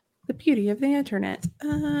sound. The beauty of the internet.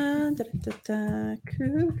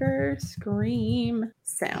 Cougar scream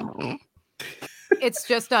sound. It's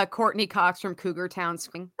just Courtney Cox from Cougar Town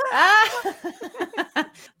screaming.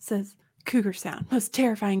 Says cougar sound, most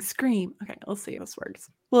terrifying scream. Okay, let's see if this works.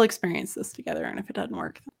 We'll experience this together, and if it doesn't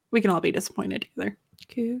work, we can all be disappointed together.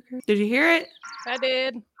 Cougar. Did you hear it? I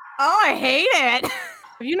did. Oh, I hate it.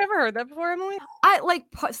 Have you never heard that before, Emily? I like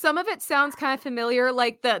some of it sounds kind of familiar,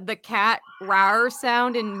 like the cat rawr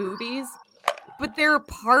sound in movies. But there are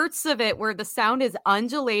parts of it where the sound is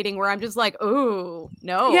undulating, where I'm just like, oh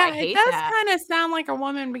no, Yeah, I hate it does that. kind of sound like a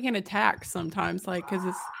woman being attacked sometimes, like because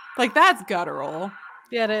it's like that's guttural.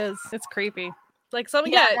 Yeah, it is. It's creepy. Like some,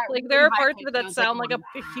 Yeah, yeah, that like really there are high parts pitch of it that sounds like sound like a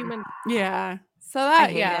one. human. Yeah, so I that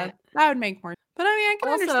hate it. that would make more. But I mean, I can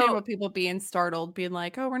understand Also- what people being startled, being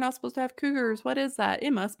like, "Oh, we're not supposed to have cougars. What is that?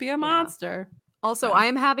 It must be a monster." Also, Yeah. I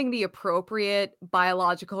am having the appropriate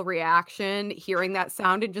biological reaction, hearing that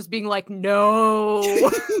sound and just being like, no.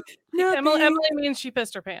 Emily means she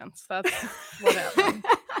pissed her pants. That's what happened.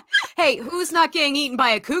 Hey, who's not getting eaten by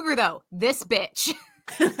a cougar though? This bitch.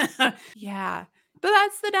 Yeah, but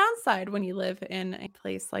that's the downside when you live in a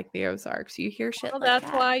place like the Ozarks. You hear shit. Well, like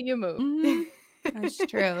that's that. why you moved. Mhm. That's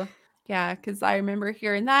true. Yeah, because I remember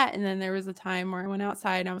hearing that. And then there was a time where I went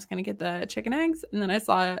outside and I was going to get the chicken eggs. And then I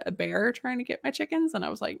saw a bear trying to get my chickens. And I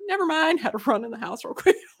was like, never mind. Had to run in the house real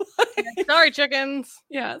quick. Sorry, chickens.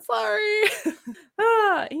 Yeah, sorry.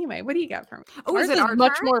 Anyway, what do you got for me? Oh, Ours is it is our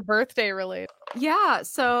much turn? more birthday related. Yeah.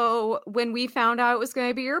 So when we found out it was going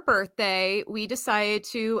to be your birthday, we decided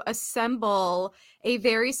to assemble a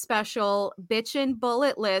very special bitchin'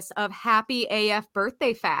 bullet list of happy AF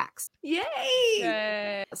birthday facts. Yay!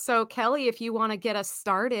 Yay. So Kelly, if you want to get us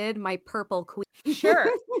started, my purple queen. Sure.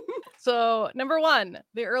 So, number 1,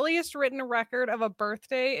 the earliest written record of a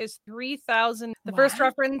birthday is 3000. The first What?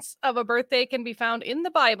 reference of a birthday can be found in the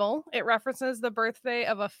Bible. It references the birthday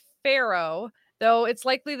of a pharaoh, though it's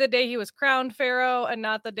likely the day he was crowned pharaoh and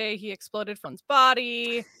not the day he exploded from his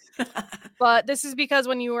body. But this is because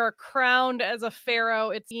when you are crowned as a pharaoh,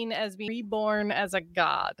 it's seen as being reborn as a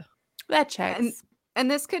god. That checks. And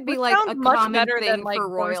this could be Which like a sounds much common better thing than like for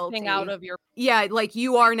royalty. bursting out of your. Yeah, like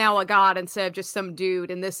you are now a god instead of just some dude,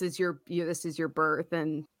 and this is your birth,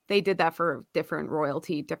 and they did that for different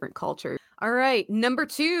royalty, different cultures. All right, number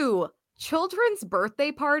 2. Children's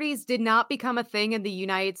birthday parties did not become a thing in the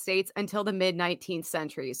United States until the mid 19th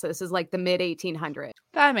century. So this is like the mid 1800s.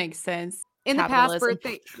 That makes sense. In the past, Capitalism.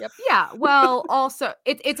 birthday. Yep. Yeah. Well, also,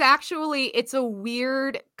 it's a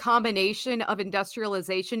weird combination of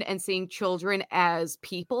industrialization and seeing children as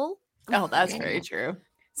people. Oh, that's very true.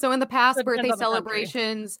 So in the past, It depends birthday on the country.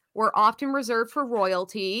 celebrations were often reserved for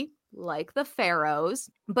royalty, like the pharaohs.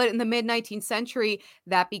 But in the mid 19th century,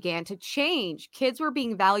 that began to change. Kids were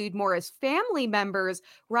being valued more as family members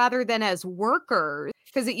rather than as workers.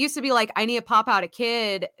 Because it used to be like, I need to pop out a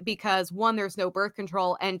kid because 1, there's no birth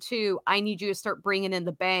control. And 2, I need you to start bringing in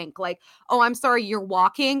the bank. Like, oh, I'm sorry, you're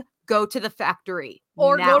walking. Go to the factory.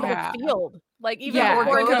 Or now. go to the field. Like even Yeah,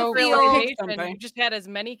 before or go industrial field. revolution, Something. you just had as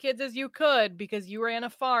many kids as you could because you ran a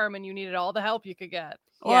farm and you needed all the help you could get.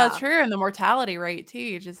 Well, Yeah. that's true. And the mortality rate, too.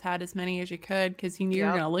 You just had as many as you could because you knew you were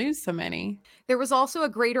Yep. going to lose so many. There was also a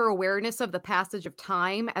greater awareness of the passage of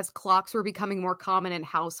time as clocks were becoming more common in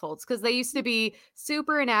households because they used to be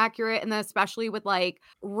super inaccurate. And then, especially with like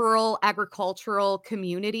rural agricultural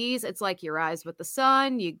communities, it's like you rise with the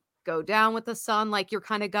sun, you go down with the sun, like you're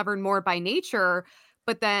kind of governed more by nature.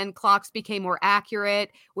 But then clocks became more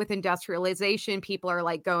accurate with industrialization. People are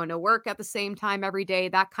like going to work at the same time every day,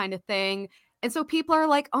 that kind of thing. And so people are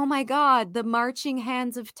like, oh my God, the marching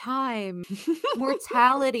hands of time,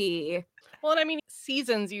 mortality. Well, and I mean,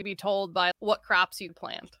 seasons you'd be told by what crops you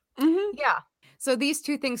plant. Mm-hmm. Yeah. So these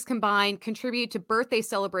two things combined contribute to birthday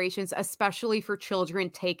celebrations, especially for children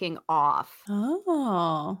taking off.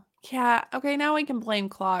 Oh, yeah. Okay, now we can blame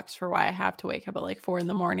clocks for why I have to wake up at like 4 in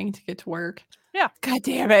the morning to get to work. Yeah. God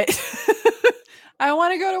damn it. I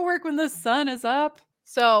want to go to work when the sun is up.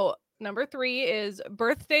 So number 3 is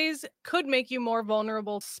birthdays could make you more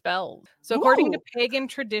vulnerable to spells. So according to Ooh. pagan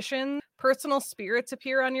tradition, personal spirits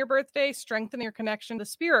appear on your birthday, strengthening your connection to the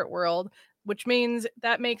spirit world, which means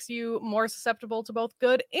that makes you more susceptible to both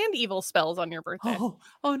good and evil spells on your birthday.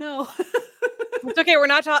 Oh no. It's okay. We're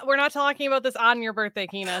not talking about this on your birthday,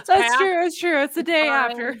 Kina. It's That's past. true. It's true. It's the day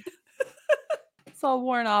fine. after. It's all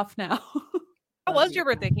worn off now. How was your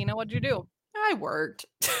birthday, Kina? What'd you do? I worked.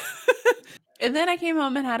 And then I came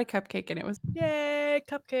home and had a cupcake and it was Yay,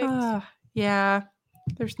 cupcakes. yeah.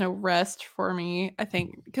 There's no rest for me. I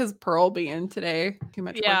think because Pearl being today. Too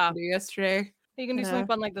much Yeah. work to do yesterday. You can do something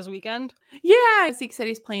fun like this weekend. Yeah, Zeke said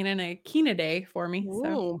he's playing in a Kina Day for me. So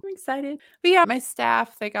Ooh. I'm excited. But yeah, my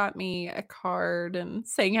staff, they got me a card and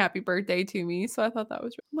saying happy birthday to me. So I thought that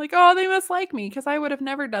was I'm like, oh, they must like me because I would have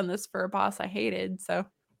never done this for a boss I hated. So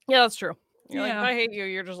Yeah, that's true. You're like, Yeah. if I hate you,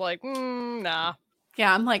 you're just like, nah.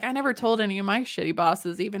 yeah, I'm like, I never told any of my shitty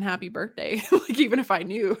bosses even happy birthday. Like, even if I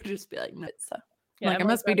knew, I'd just be like, no. So Yeah, like, I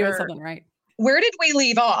Emily must be said doing her- something right. Where did we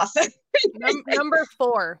leave off? Number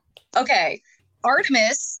 4. Okay.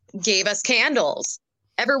 Artemis gave us candles.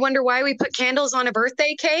 Ever wonder why we put candles on a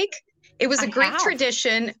birthday cake? It was a I Greek have.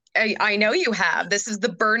 tradition. I know you have. This is the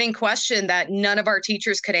burning question that none of our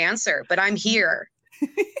teachers could answer, but I'm here.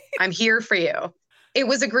 I'm here for you. It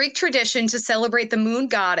was a Greek tradition to celebrate the moon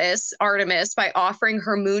goddess Artemis by offering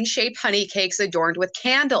her moon-shaped honey cakes adorned with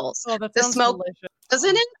candles. Oh, that The sounds smoke- delicious.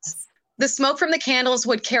 Doesn't it? The smoke from the candles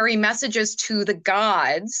would carry messages to the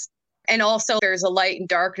gods. And also there's a light and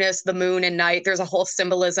darkness, the moon and night. There's a whole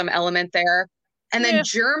symbolism element there. And then Yeah.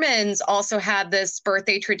 Germans also had this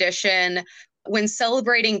birthday tradition when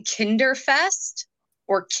celebrating Kinderfest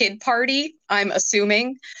or kid party, I'm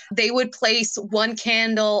assuming. They would place one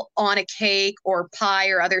candle on a cake or pie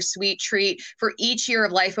or other sweet treat for each year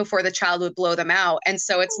of life before the child would blow them out. And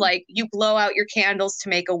so it's like you blow out your candles to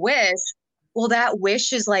make a wish. Well, that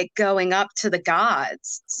wish is like going up to the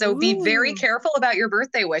gods. So be very Ooh. careful about your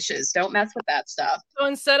birthday wishes. Don't mess with that stuff. So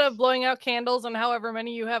instead of blowing out candles and however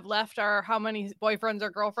many you have left are how many boyfriends or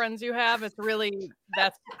girlfriends you have, it's really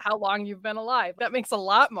that's how long you've been alive. That makes a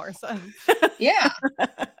lot more sense. Yeah.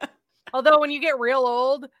 Although when you get real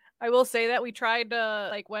old, I will say that we tried to,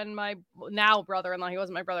 like, when my now brother-in-law, he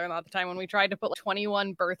wasn't my brother-in-law at the time, when we tried to put like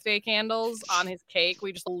 21 birthday candles on his cake,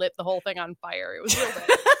 we just lit the whole thing on fire. It was real bad.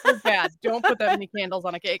 It was bad. Don't put that many candles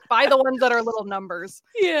on a cake. Buy the ones that are little numbers.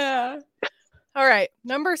 Yeah. All right,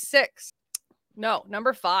 number 6. No,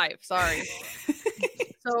 number 5. Sorry.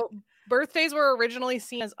 So birthdays were originally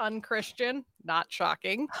seen as unchristian. Not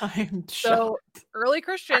shocking. I'm So shocked. early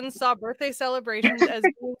Christians saw birthday celebrations as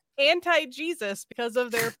being anti-Jesus because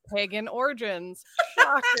of their pagan origins.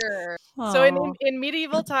 Shocker. So Aw. in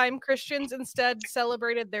medieval time, Christians instead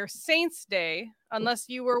celebrated their saints' day. Unless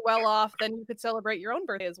you were well off, then you could celebrate your own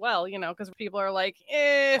birthday as well, you know, because people are like,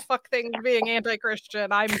 fuck things being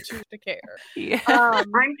anti-Christian. I'm too to care. Yeah.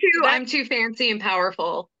 I'm too fancy and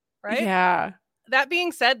powerful. Right? Yeah. That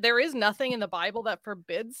being said, there is nothing in the Bible that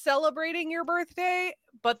forbids celebrating your birthday,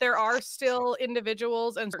 but there are still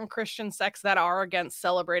individuals and certain Christian sects that are against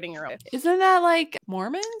celebrating your own. Isn't that like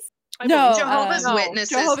Mormons? I No, believe- Jehovah's no. Witnesses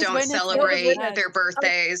Jehovah's don't Witnesses, celebrate yes. their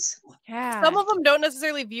birthdays. Yeah. Some of them don't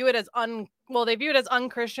necessarily view it as they view it as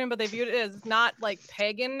unchristian, but they view it as not like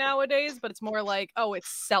pagan nowadays, but it's more like, oh, it's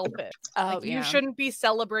selfish. Oh, Like, you shouldn't be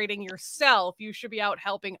celebrating yourself. You should be out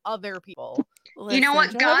helping other people. You know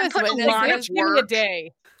what? God put a lot of Give me a work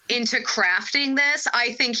day. into crafting this.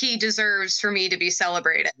 I think he deserves for me to be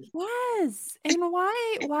celebrated. Yes. And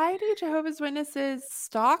why do Jehovah's Witnesses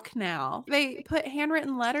stalk now? They put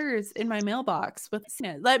handwritten letters in my mailbox with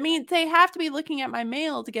let me they have to be looking at my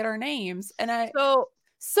mail to get our names. And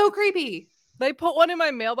so creepy. They put one in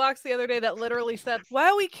my mailbox the other day that literally said,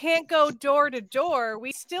 while we can't go door to door,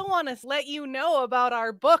 we still want to let you know about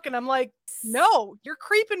our book. And I'm like, no, you're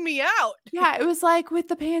creeping me out. Yeah, it was like with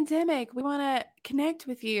the pandemic, we want to connect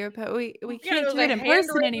with you, but we can't do it in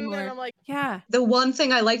person anymore. And I'm like, Yeah. The one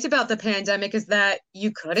thing I liked about the pandemic is that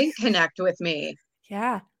you couldn't connect with me.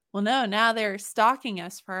 Yeah. Well, no, now they're stalking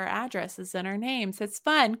us for our addresses and our names. It's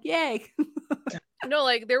fun. Yay. no,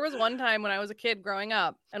 like there was one time when I was a kid growing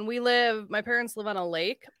up and my parents live on a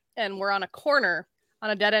lake and we're on a corner on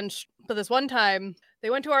a dead end. But this one time they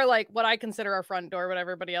went to our, like, what I consider our front door, but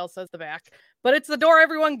everybody else says the back, but it's the door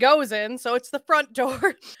everyone goes in. So it's the front door.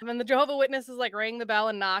 And then the Jehovah's Witnesses like rang the bell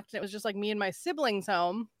and knocked. And it was just like me and my siblings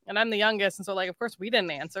home. And I'm the youngest. And so like, of course we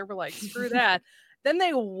didn't answer. We're like, screw that. Then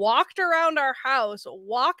they walked around our house,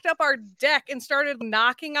 walked up our deck and started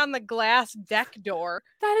knocking on the glass deck door.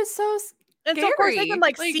 That is so And so of course they scary. can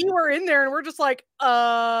like see we're in there and we're just like,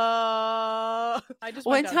 I just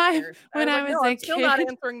One went time downstairs. when I was a I'm still not kid-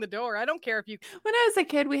 answering the door. I don't care if you When I was a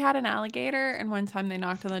kid, we had an alligator, and one time they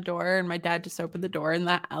knocked on the door, and my dad just opened the door, and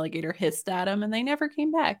that alligator hissed at him, and they never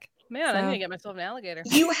came back. Man, I need So- to get myself an alligator.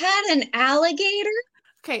 You had an alligator?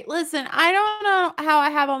 Okay, listen, I don't know how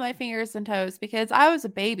I have all my fingers and toes because I was a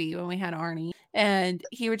baby when we had Arnie, and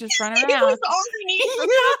he would just run It around. was Arnie.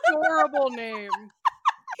 That's an adorable name.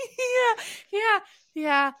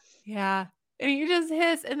 yeah. And he just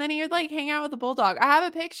hiss, and then he would like hang out with the bulldog. I have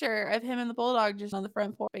a picture of him and the bulldog just on the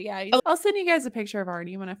front porch. But yeah, I'll send you guys a picture of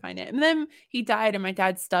Arnie when I find it. And then he died, and my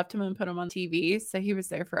dad stuffed him and put him on TV, so he was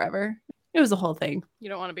there forever. It was a whole thing. You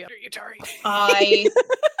don't want to be under Utari.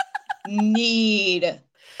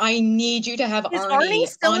 I need you to have Is Arnie Arnie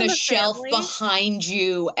still on in a the shelf family? behind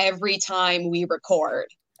you every time we record.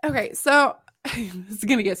 Okay, so this is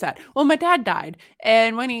gonna get sad. Well, my dad died,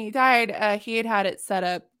 and when he died, he had it set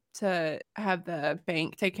up to have the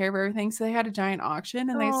bank take care of everything. So they had a giant auction,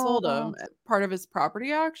 and they sold him at part of his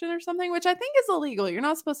property auction or something, which I think is illegal. You're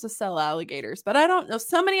not supposed to sell alligators, but I don't know.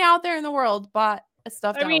 Somebody out there in the world bought a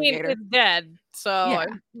stuffed I mean, alligator. it's dead, so Yeah. it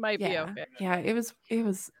might be Yeah, okay. yeah, it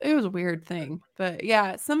was a weird thing, but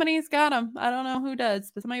yeah, somebody's got them. I don't know who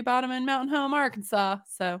does, but somebody bought them in Mountain Home, Arkansas.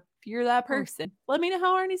 So if you're that person, let me know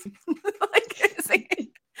how Arnie's.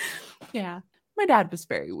 Yeah, my dad was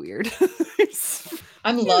very weird.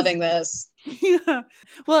 I'm loving this. Yeah.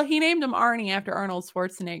 Well, he named him Arnie after Arnold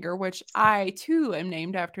Schwarzenegger, which I too am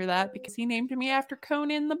named after that because he named me after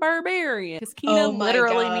Conan the Barbarian. Because Kina Oh my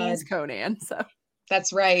literally God. means Conan. So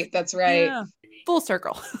That's right. That's right. yeah, full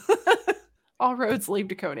circle. All roads lead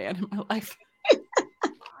to Conan in my life.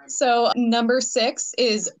 So number 6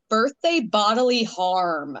 is birthday bodily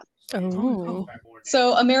harm. Oh.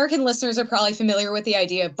 So American listeners are probably familiar with the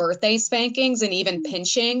idea of birthday spankings and even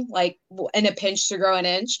pinching, like in a pinch to grow an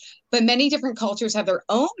inch. But many different cultures have their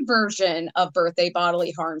own version of birthday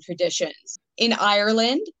bodily harm traditions. In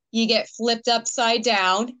Ireland, you get flipped upside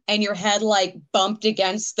down and your head like bumped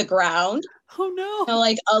against the ground. Oh no.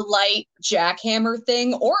 Like a light jackhammer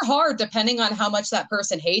thing, or hard, depending on how much that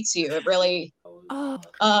person hates you. It really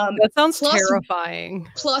that sounds terrifying.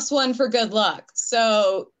 +1 for good luck.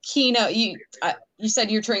 So Kina, you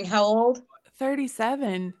said you're turning how old?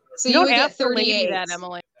 37. So you don't would have get 38. that,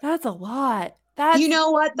 Emily. That's a lot. That's you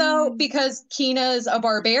know what though? Because Kina's a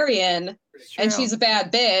barbarian and she's a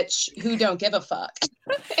bad bitch who don't give a fuck.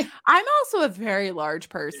 I'm also a very large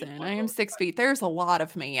person. I am 6 feet. There's a lot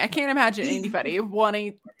of me. I can't imagine anybody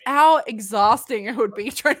wanting how exhausting it would be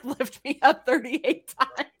trying to lift me up 38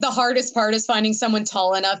 times. The hardest part is finding someone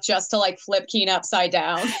tall enough just to like flip Kina upside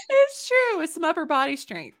down. It's true. With some upper body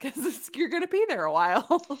strength because you're going to be there a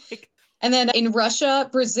while. And then in Russia,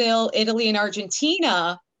 Brazil, Italy, and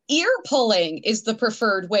Argentina, ear pulling is the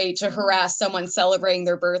preferred way to harass someone celebrating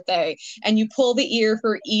their birthday. And you pull the ear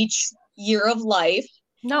for each year of life.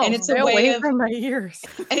 No, and it's a way from my ears.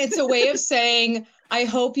 And it's a way of saying, I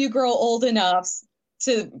hope you grow old enough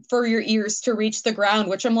for your ears to reach the ground,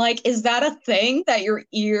 which I'm like, is that a thing that your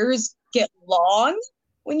ears get long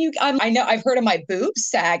when you, I know I've heard of my boobs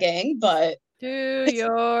sagging, but. Do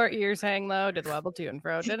your ears hang low? Did the wobble to and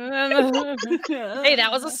fro? Hey, that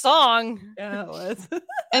was a song. Yeah, it was.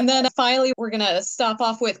 And then finally, we're going to stop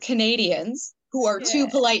off with Canadians who are too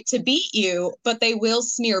polite to beat you, but they will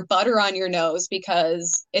smear butter on your nose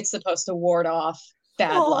because it's supposed to ward off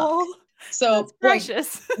bad luck. So that's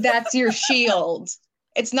precious. That's your shield.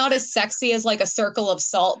 It's not as sexy as like a circle of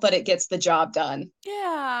salt, but it gets the job done.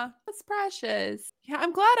 Yeah, that's precious. Yeah,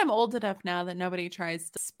 I'm glad I'm old enough now that nobody tries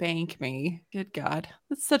to spank me. Good God.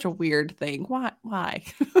 That's such a weird thing. Why?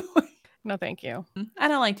 No, thank you. I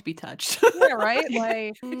don't like to be touched. Yeah, right?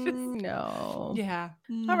 Like, no. Yeah.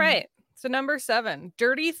 All right. So number 7,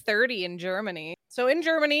 Dirty 30 in Germany. So in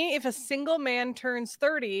Germany, if a single man turns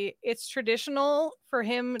 30, it's traditional for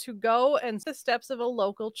him to go and the steps of a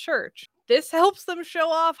local church. This helps them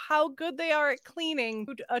show off how good they are at cleaning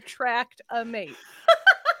to attract a mate.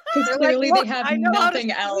 Because clearly they have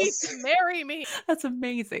nothing else. Marry me. That's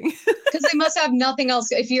amazing. Because they must have nothing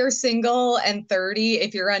else. If you're single and 30,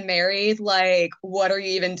 if you're unmarried, like, what are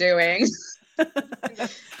you even doing?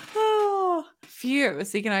 Oh, phew.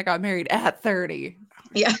 Zeke and I got married at 30.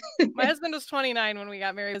 Yeah. My husband was 29 when we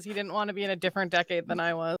got married because he didn't want to be in a different decade than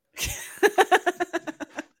I was.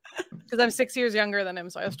 Because I'm 6 years younger than him,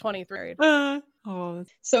 so I was 23.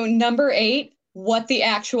 So number 8, what the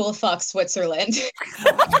actual fuck, Switzerland?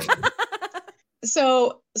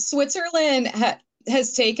 So Switzerland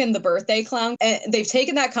has taken the birthday clown, and they've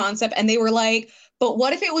taken that concept and they were like, but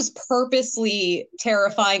what if it was purposely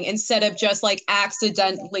terrifying instead of just like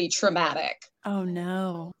accidentally traumatic? Oh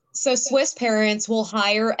no. So Swiss parents will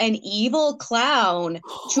hire an evil clown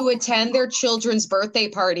to attend their children's birthday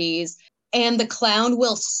parties, and the clown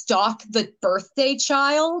will stalk the birthday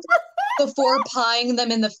child before pieing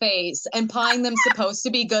them in the face, and pieing them supposed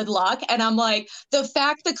to be good luck. And I'm like, the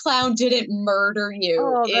fact the clown didn't murder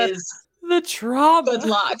you is the trauma. Good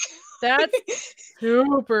luck. That's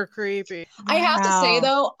super creepy. I have to say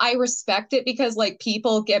though, I respect it because like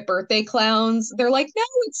people get birthday clowns. They're like, no,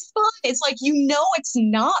 it's fun. It's like, it's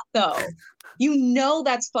not though.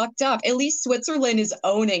 That's fucked up. At least Switzerland is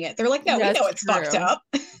owning it. They're like, no, we know it's fucked up.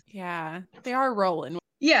 Yeah, they are rolling.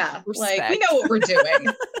 Yeah, like we know what we're doing.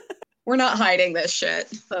 We're not hiding this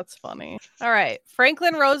shit. That's funny. All right.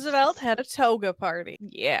 Franklin Roosevelt had a toga party.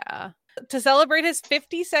 Yeah. To celebrate his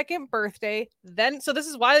 52nd birthday, so this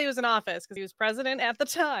is while he was in office, because he was president at the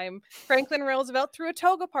time, Franklin Roosevelt threw a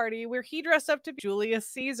toga party where he dressed up to be Julius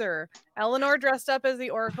Caesar. Eleanor dressed up as the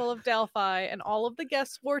Oracle of Delphi, and all of the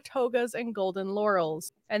guests wore togas and golden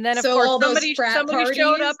laurels. And then, of course, somebody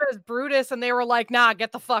showed up as Brutus, and they were like, nah,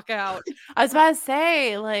 get the fuck out. I was about to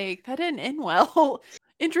say, like, that didn't end well.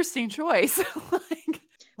 Interesting choice.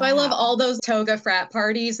 But I love all those toga frat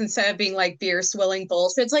parties instead of being like beer swilling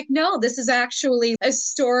bullshit. It's like, no, this is actually a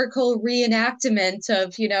historical reenactment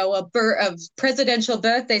of, of presidential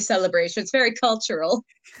birthday celebration. It's very cultural.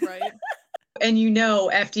 Right. And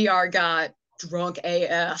FDR got drunk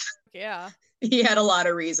AF. Yeah. He had a lot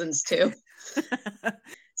of reasons to.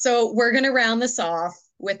 So we're going to round this off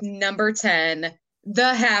with number 10,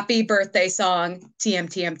 the happy birthday song, TM,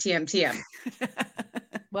 TM, TM, TM.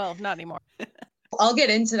 Well, not anymore. I'll get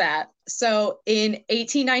into that. So in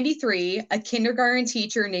 1893, a kindergarten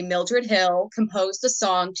teacher named Mildred Hill composed a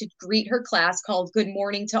song to greet her class called Good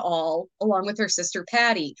Morning to All, along with her sister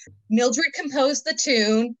Patty. Mildred composed the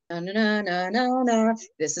tune, na, na, na, na, na,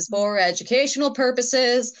 this is for educational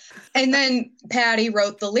purposes. And then Patty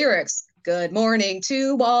wrote the lyrics, good morning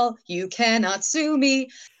to all, you cannot sue me.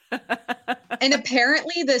 And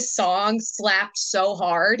apparently this song slapped so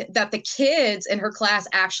hard that the kids in her class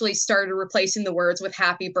actually started replacing the words with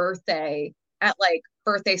happy birthday at like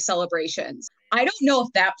birthday celebrations. I don't know if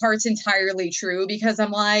that part's entirely true because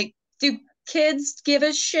I'm like, do kids give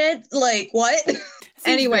a shit? Like what?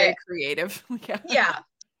 Anyway, very creative. Yeah.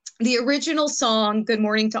 The original song, Good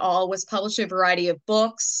Morning to All, was published in a variety of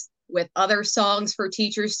books with other songs for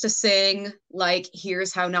teachers to sing, like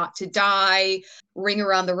Here's How Not to Die, Ring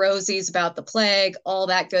Around the Rosies about the plague, all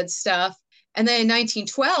that good stuff. And then in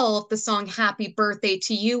 1912, the song Happy Birthday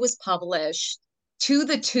to You was published to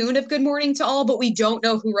the tune of Good Morning to All, but we don't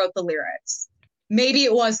know who wrote the lyrics. Maybe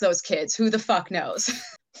it was those kids. Who the fuck knows?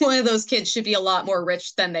 One of those kids should be a lot more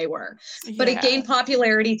rich than they were. Yeah. But it gained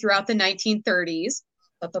popularity throughout the 1930s.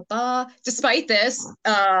 Despite this,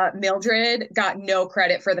 Mildred got no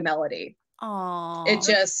credit for the melody. Aww. It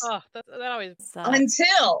just that always sucks.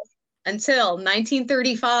 Until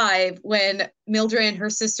 1935, when Mildred and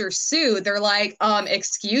her sister sued, they're like,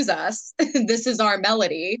 excuse us, this is our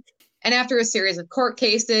melody. And after a series of court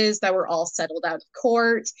cases that were all settled out of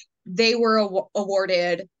court, they were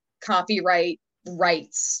awarded copyright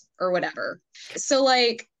rights or whatever. So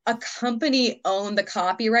like a company owned the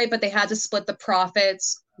copyright, but they had to split the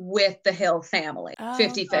profits with the Hill family,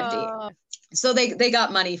 50-50. So they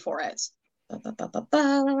got money for it. So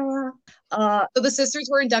the sisters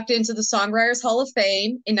were inducted into the Songwriters Hall of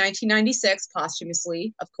Fame in 1996,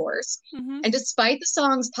 posthumously, of course. Mm-hmm. And despite the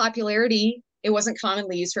song's popularity, it wasn't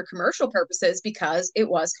commonly used for commercial purposes because it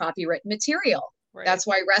was copyright material. Right. That's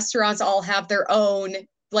why restaurants all have their own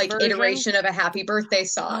iteration of a happy birthday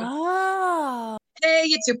song. Oh. Hey,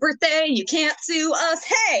 it's your birthday, you can't sue us,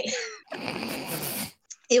 hey!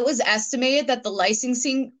 It was estimated that the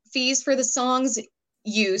licensing fees for the song's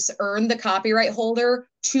use earned the copyright holder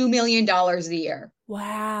 $2 million a year.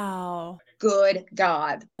 Wow. Good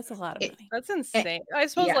God. That's a lot of money. That's insane. I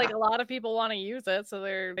suppose a lot of people want to use it, so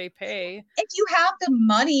they pay. If you have the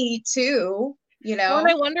money too, you know. Well, and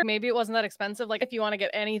I wonder, maybe it wasn't that expensive. Like if you want to get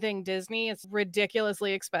anything Disney, it's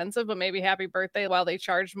ridiculously expensive, but maybe Happy Birthday, while they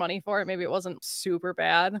charged money for it, maybe it wasn't super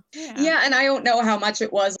bad. Yeah, and I don't know how much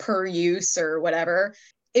it was per use or whatever.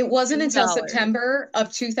 It wasn't until September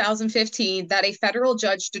of 2015 that a federal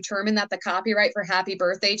judge determined that the copyright for Happy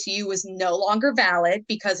Birthday to You was no longer valid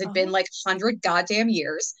because it'd been 100 goddamn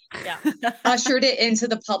years. Yeah. Ushered it into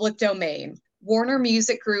the public domain. Warner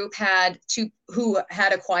Music Group who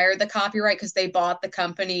had acquired the copyright because they bought the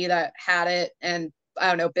company that had it, and I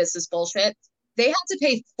don't know, business bullshit. They had to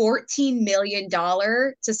pay $14 million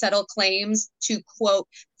to settle claims to, quote,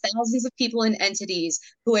 thousands of people and entities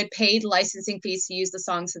who had paid licensing fees to use the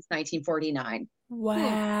song since 1949.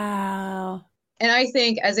 Wow. And I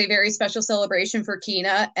think as a very special celebration for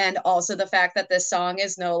Kina, and also the fact that this song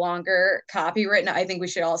is no longer copywritten, I think we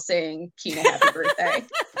should all sing Kina Happy Birthday.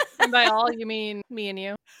 And by all, you mean me and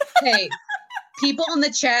you? Hey, people in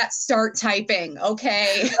the chat, start typing,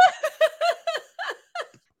 okay?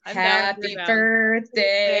 Happy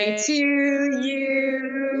birthday to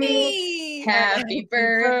you. Me. Happy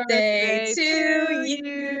birthday to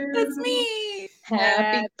you. That's me.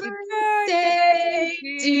 Happy birthday,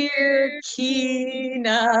 dear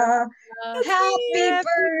Kina. Happy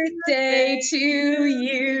birthday to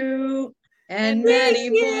you. And many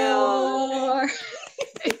more.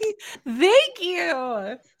 Thank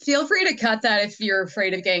you. Feel free to cut that if you're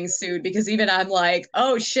afraid of getting sued, because even I'm like,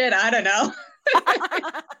 oh shit, I don't know.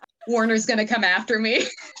 Warner's gonna come after me.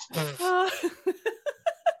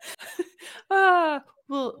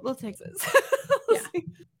 We'll take this.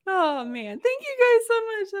 Oh man, thank you guys so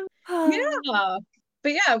much. Yeah.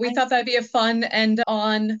 But yeah, we thought that'd be a fun and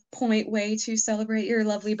on point way to celebrate your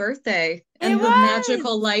lovely birthday and the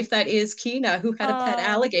magical life that is Kina, who had a pet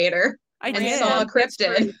alligator and saw a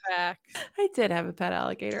cryptid. I did have a pet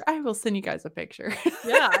alligator. I will send you guys a picture.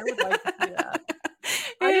 Yeah, I would like to see that.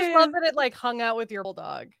 I just love that it hung out with your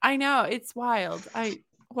bulldog. I know, it's wild.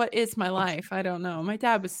 What is my life? I don't know. My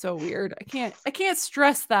dad was so weird. I can't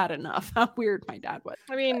stress that enough, how weird my dad was.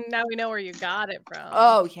 I mean, now we know where you got it from.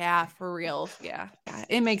 Oh yeah, for real. Yeah.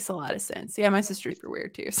 It makes a lot of sense. Yeah, my sister's super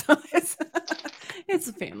weird too. So it's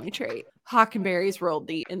a family trait. Hockenberries rolled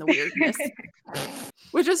deep in the weirdness.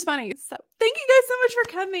 Which is funny. So thank you guys so much for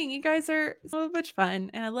coming. You guys are so much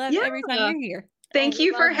fun. And I love every time you're here. Thank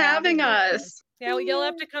you for having us. Yeah, you'll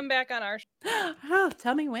have to come back on our show. Oh,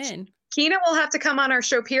 tell me when. Kina will have to come on our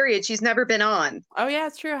show, period. She's never been on. Oh, yeah,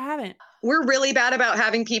 it's true. I haven't. We're really bad about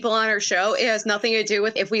having people on our show. It has nothing to do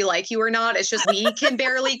with if we like you or not. It's just we can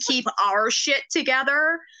barely keep our shit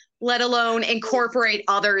together, let alone incorporate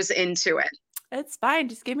others into it. It's fine.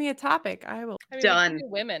 Just give me a topic. I will. Done.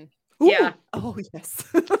 Women. Yeah. Oh, yes.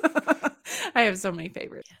 I have so many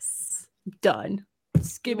favorites. Yes. Done.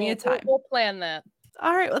 Just give me a time. We'll plan that.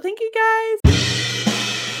 All right. Well, thank you guys.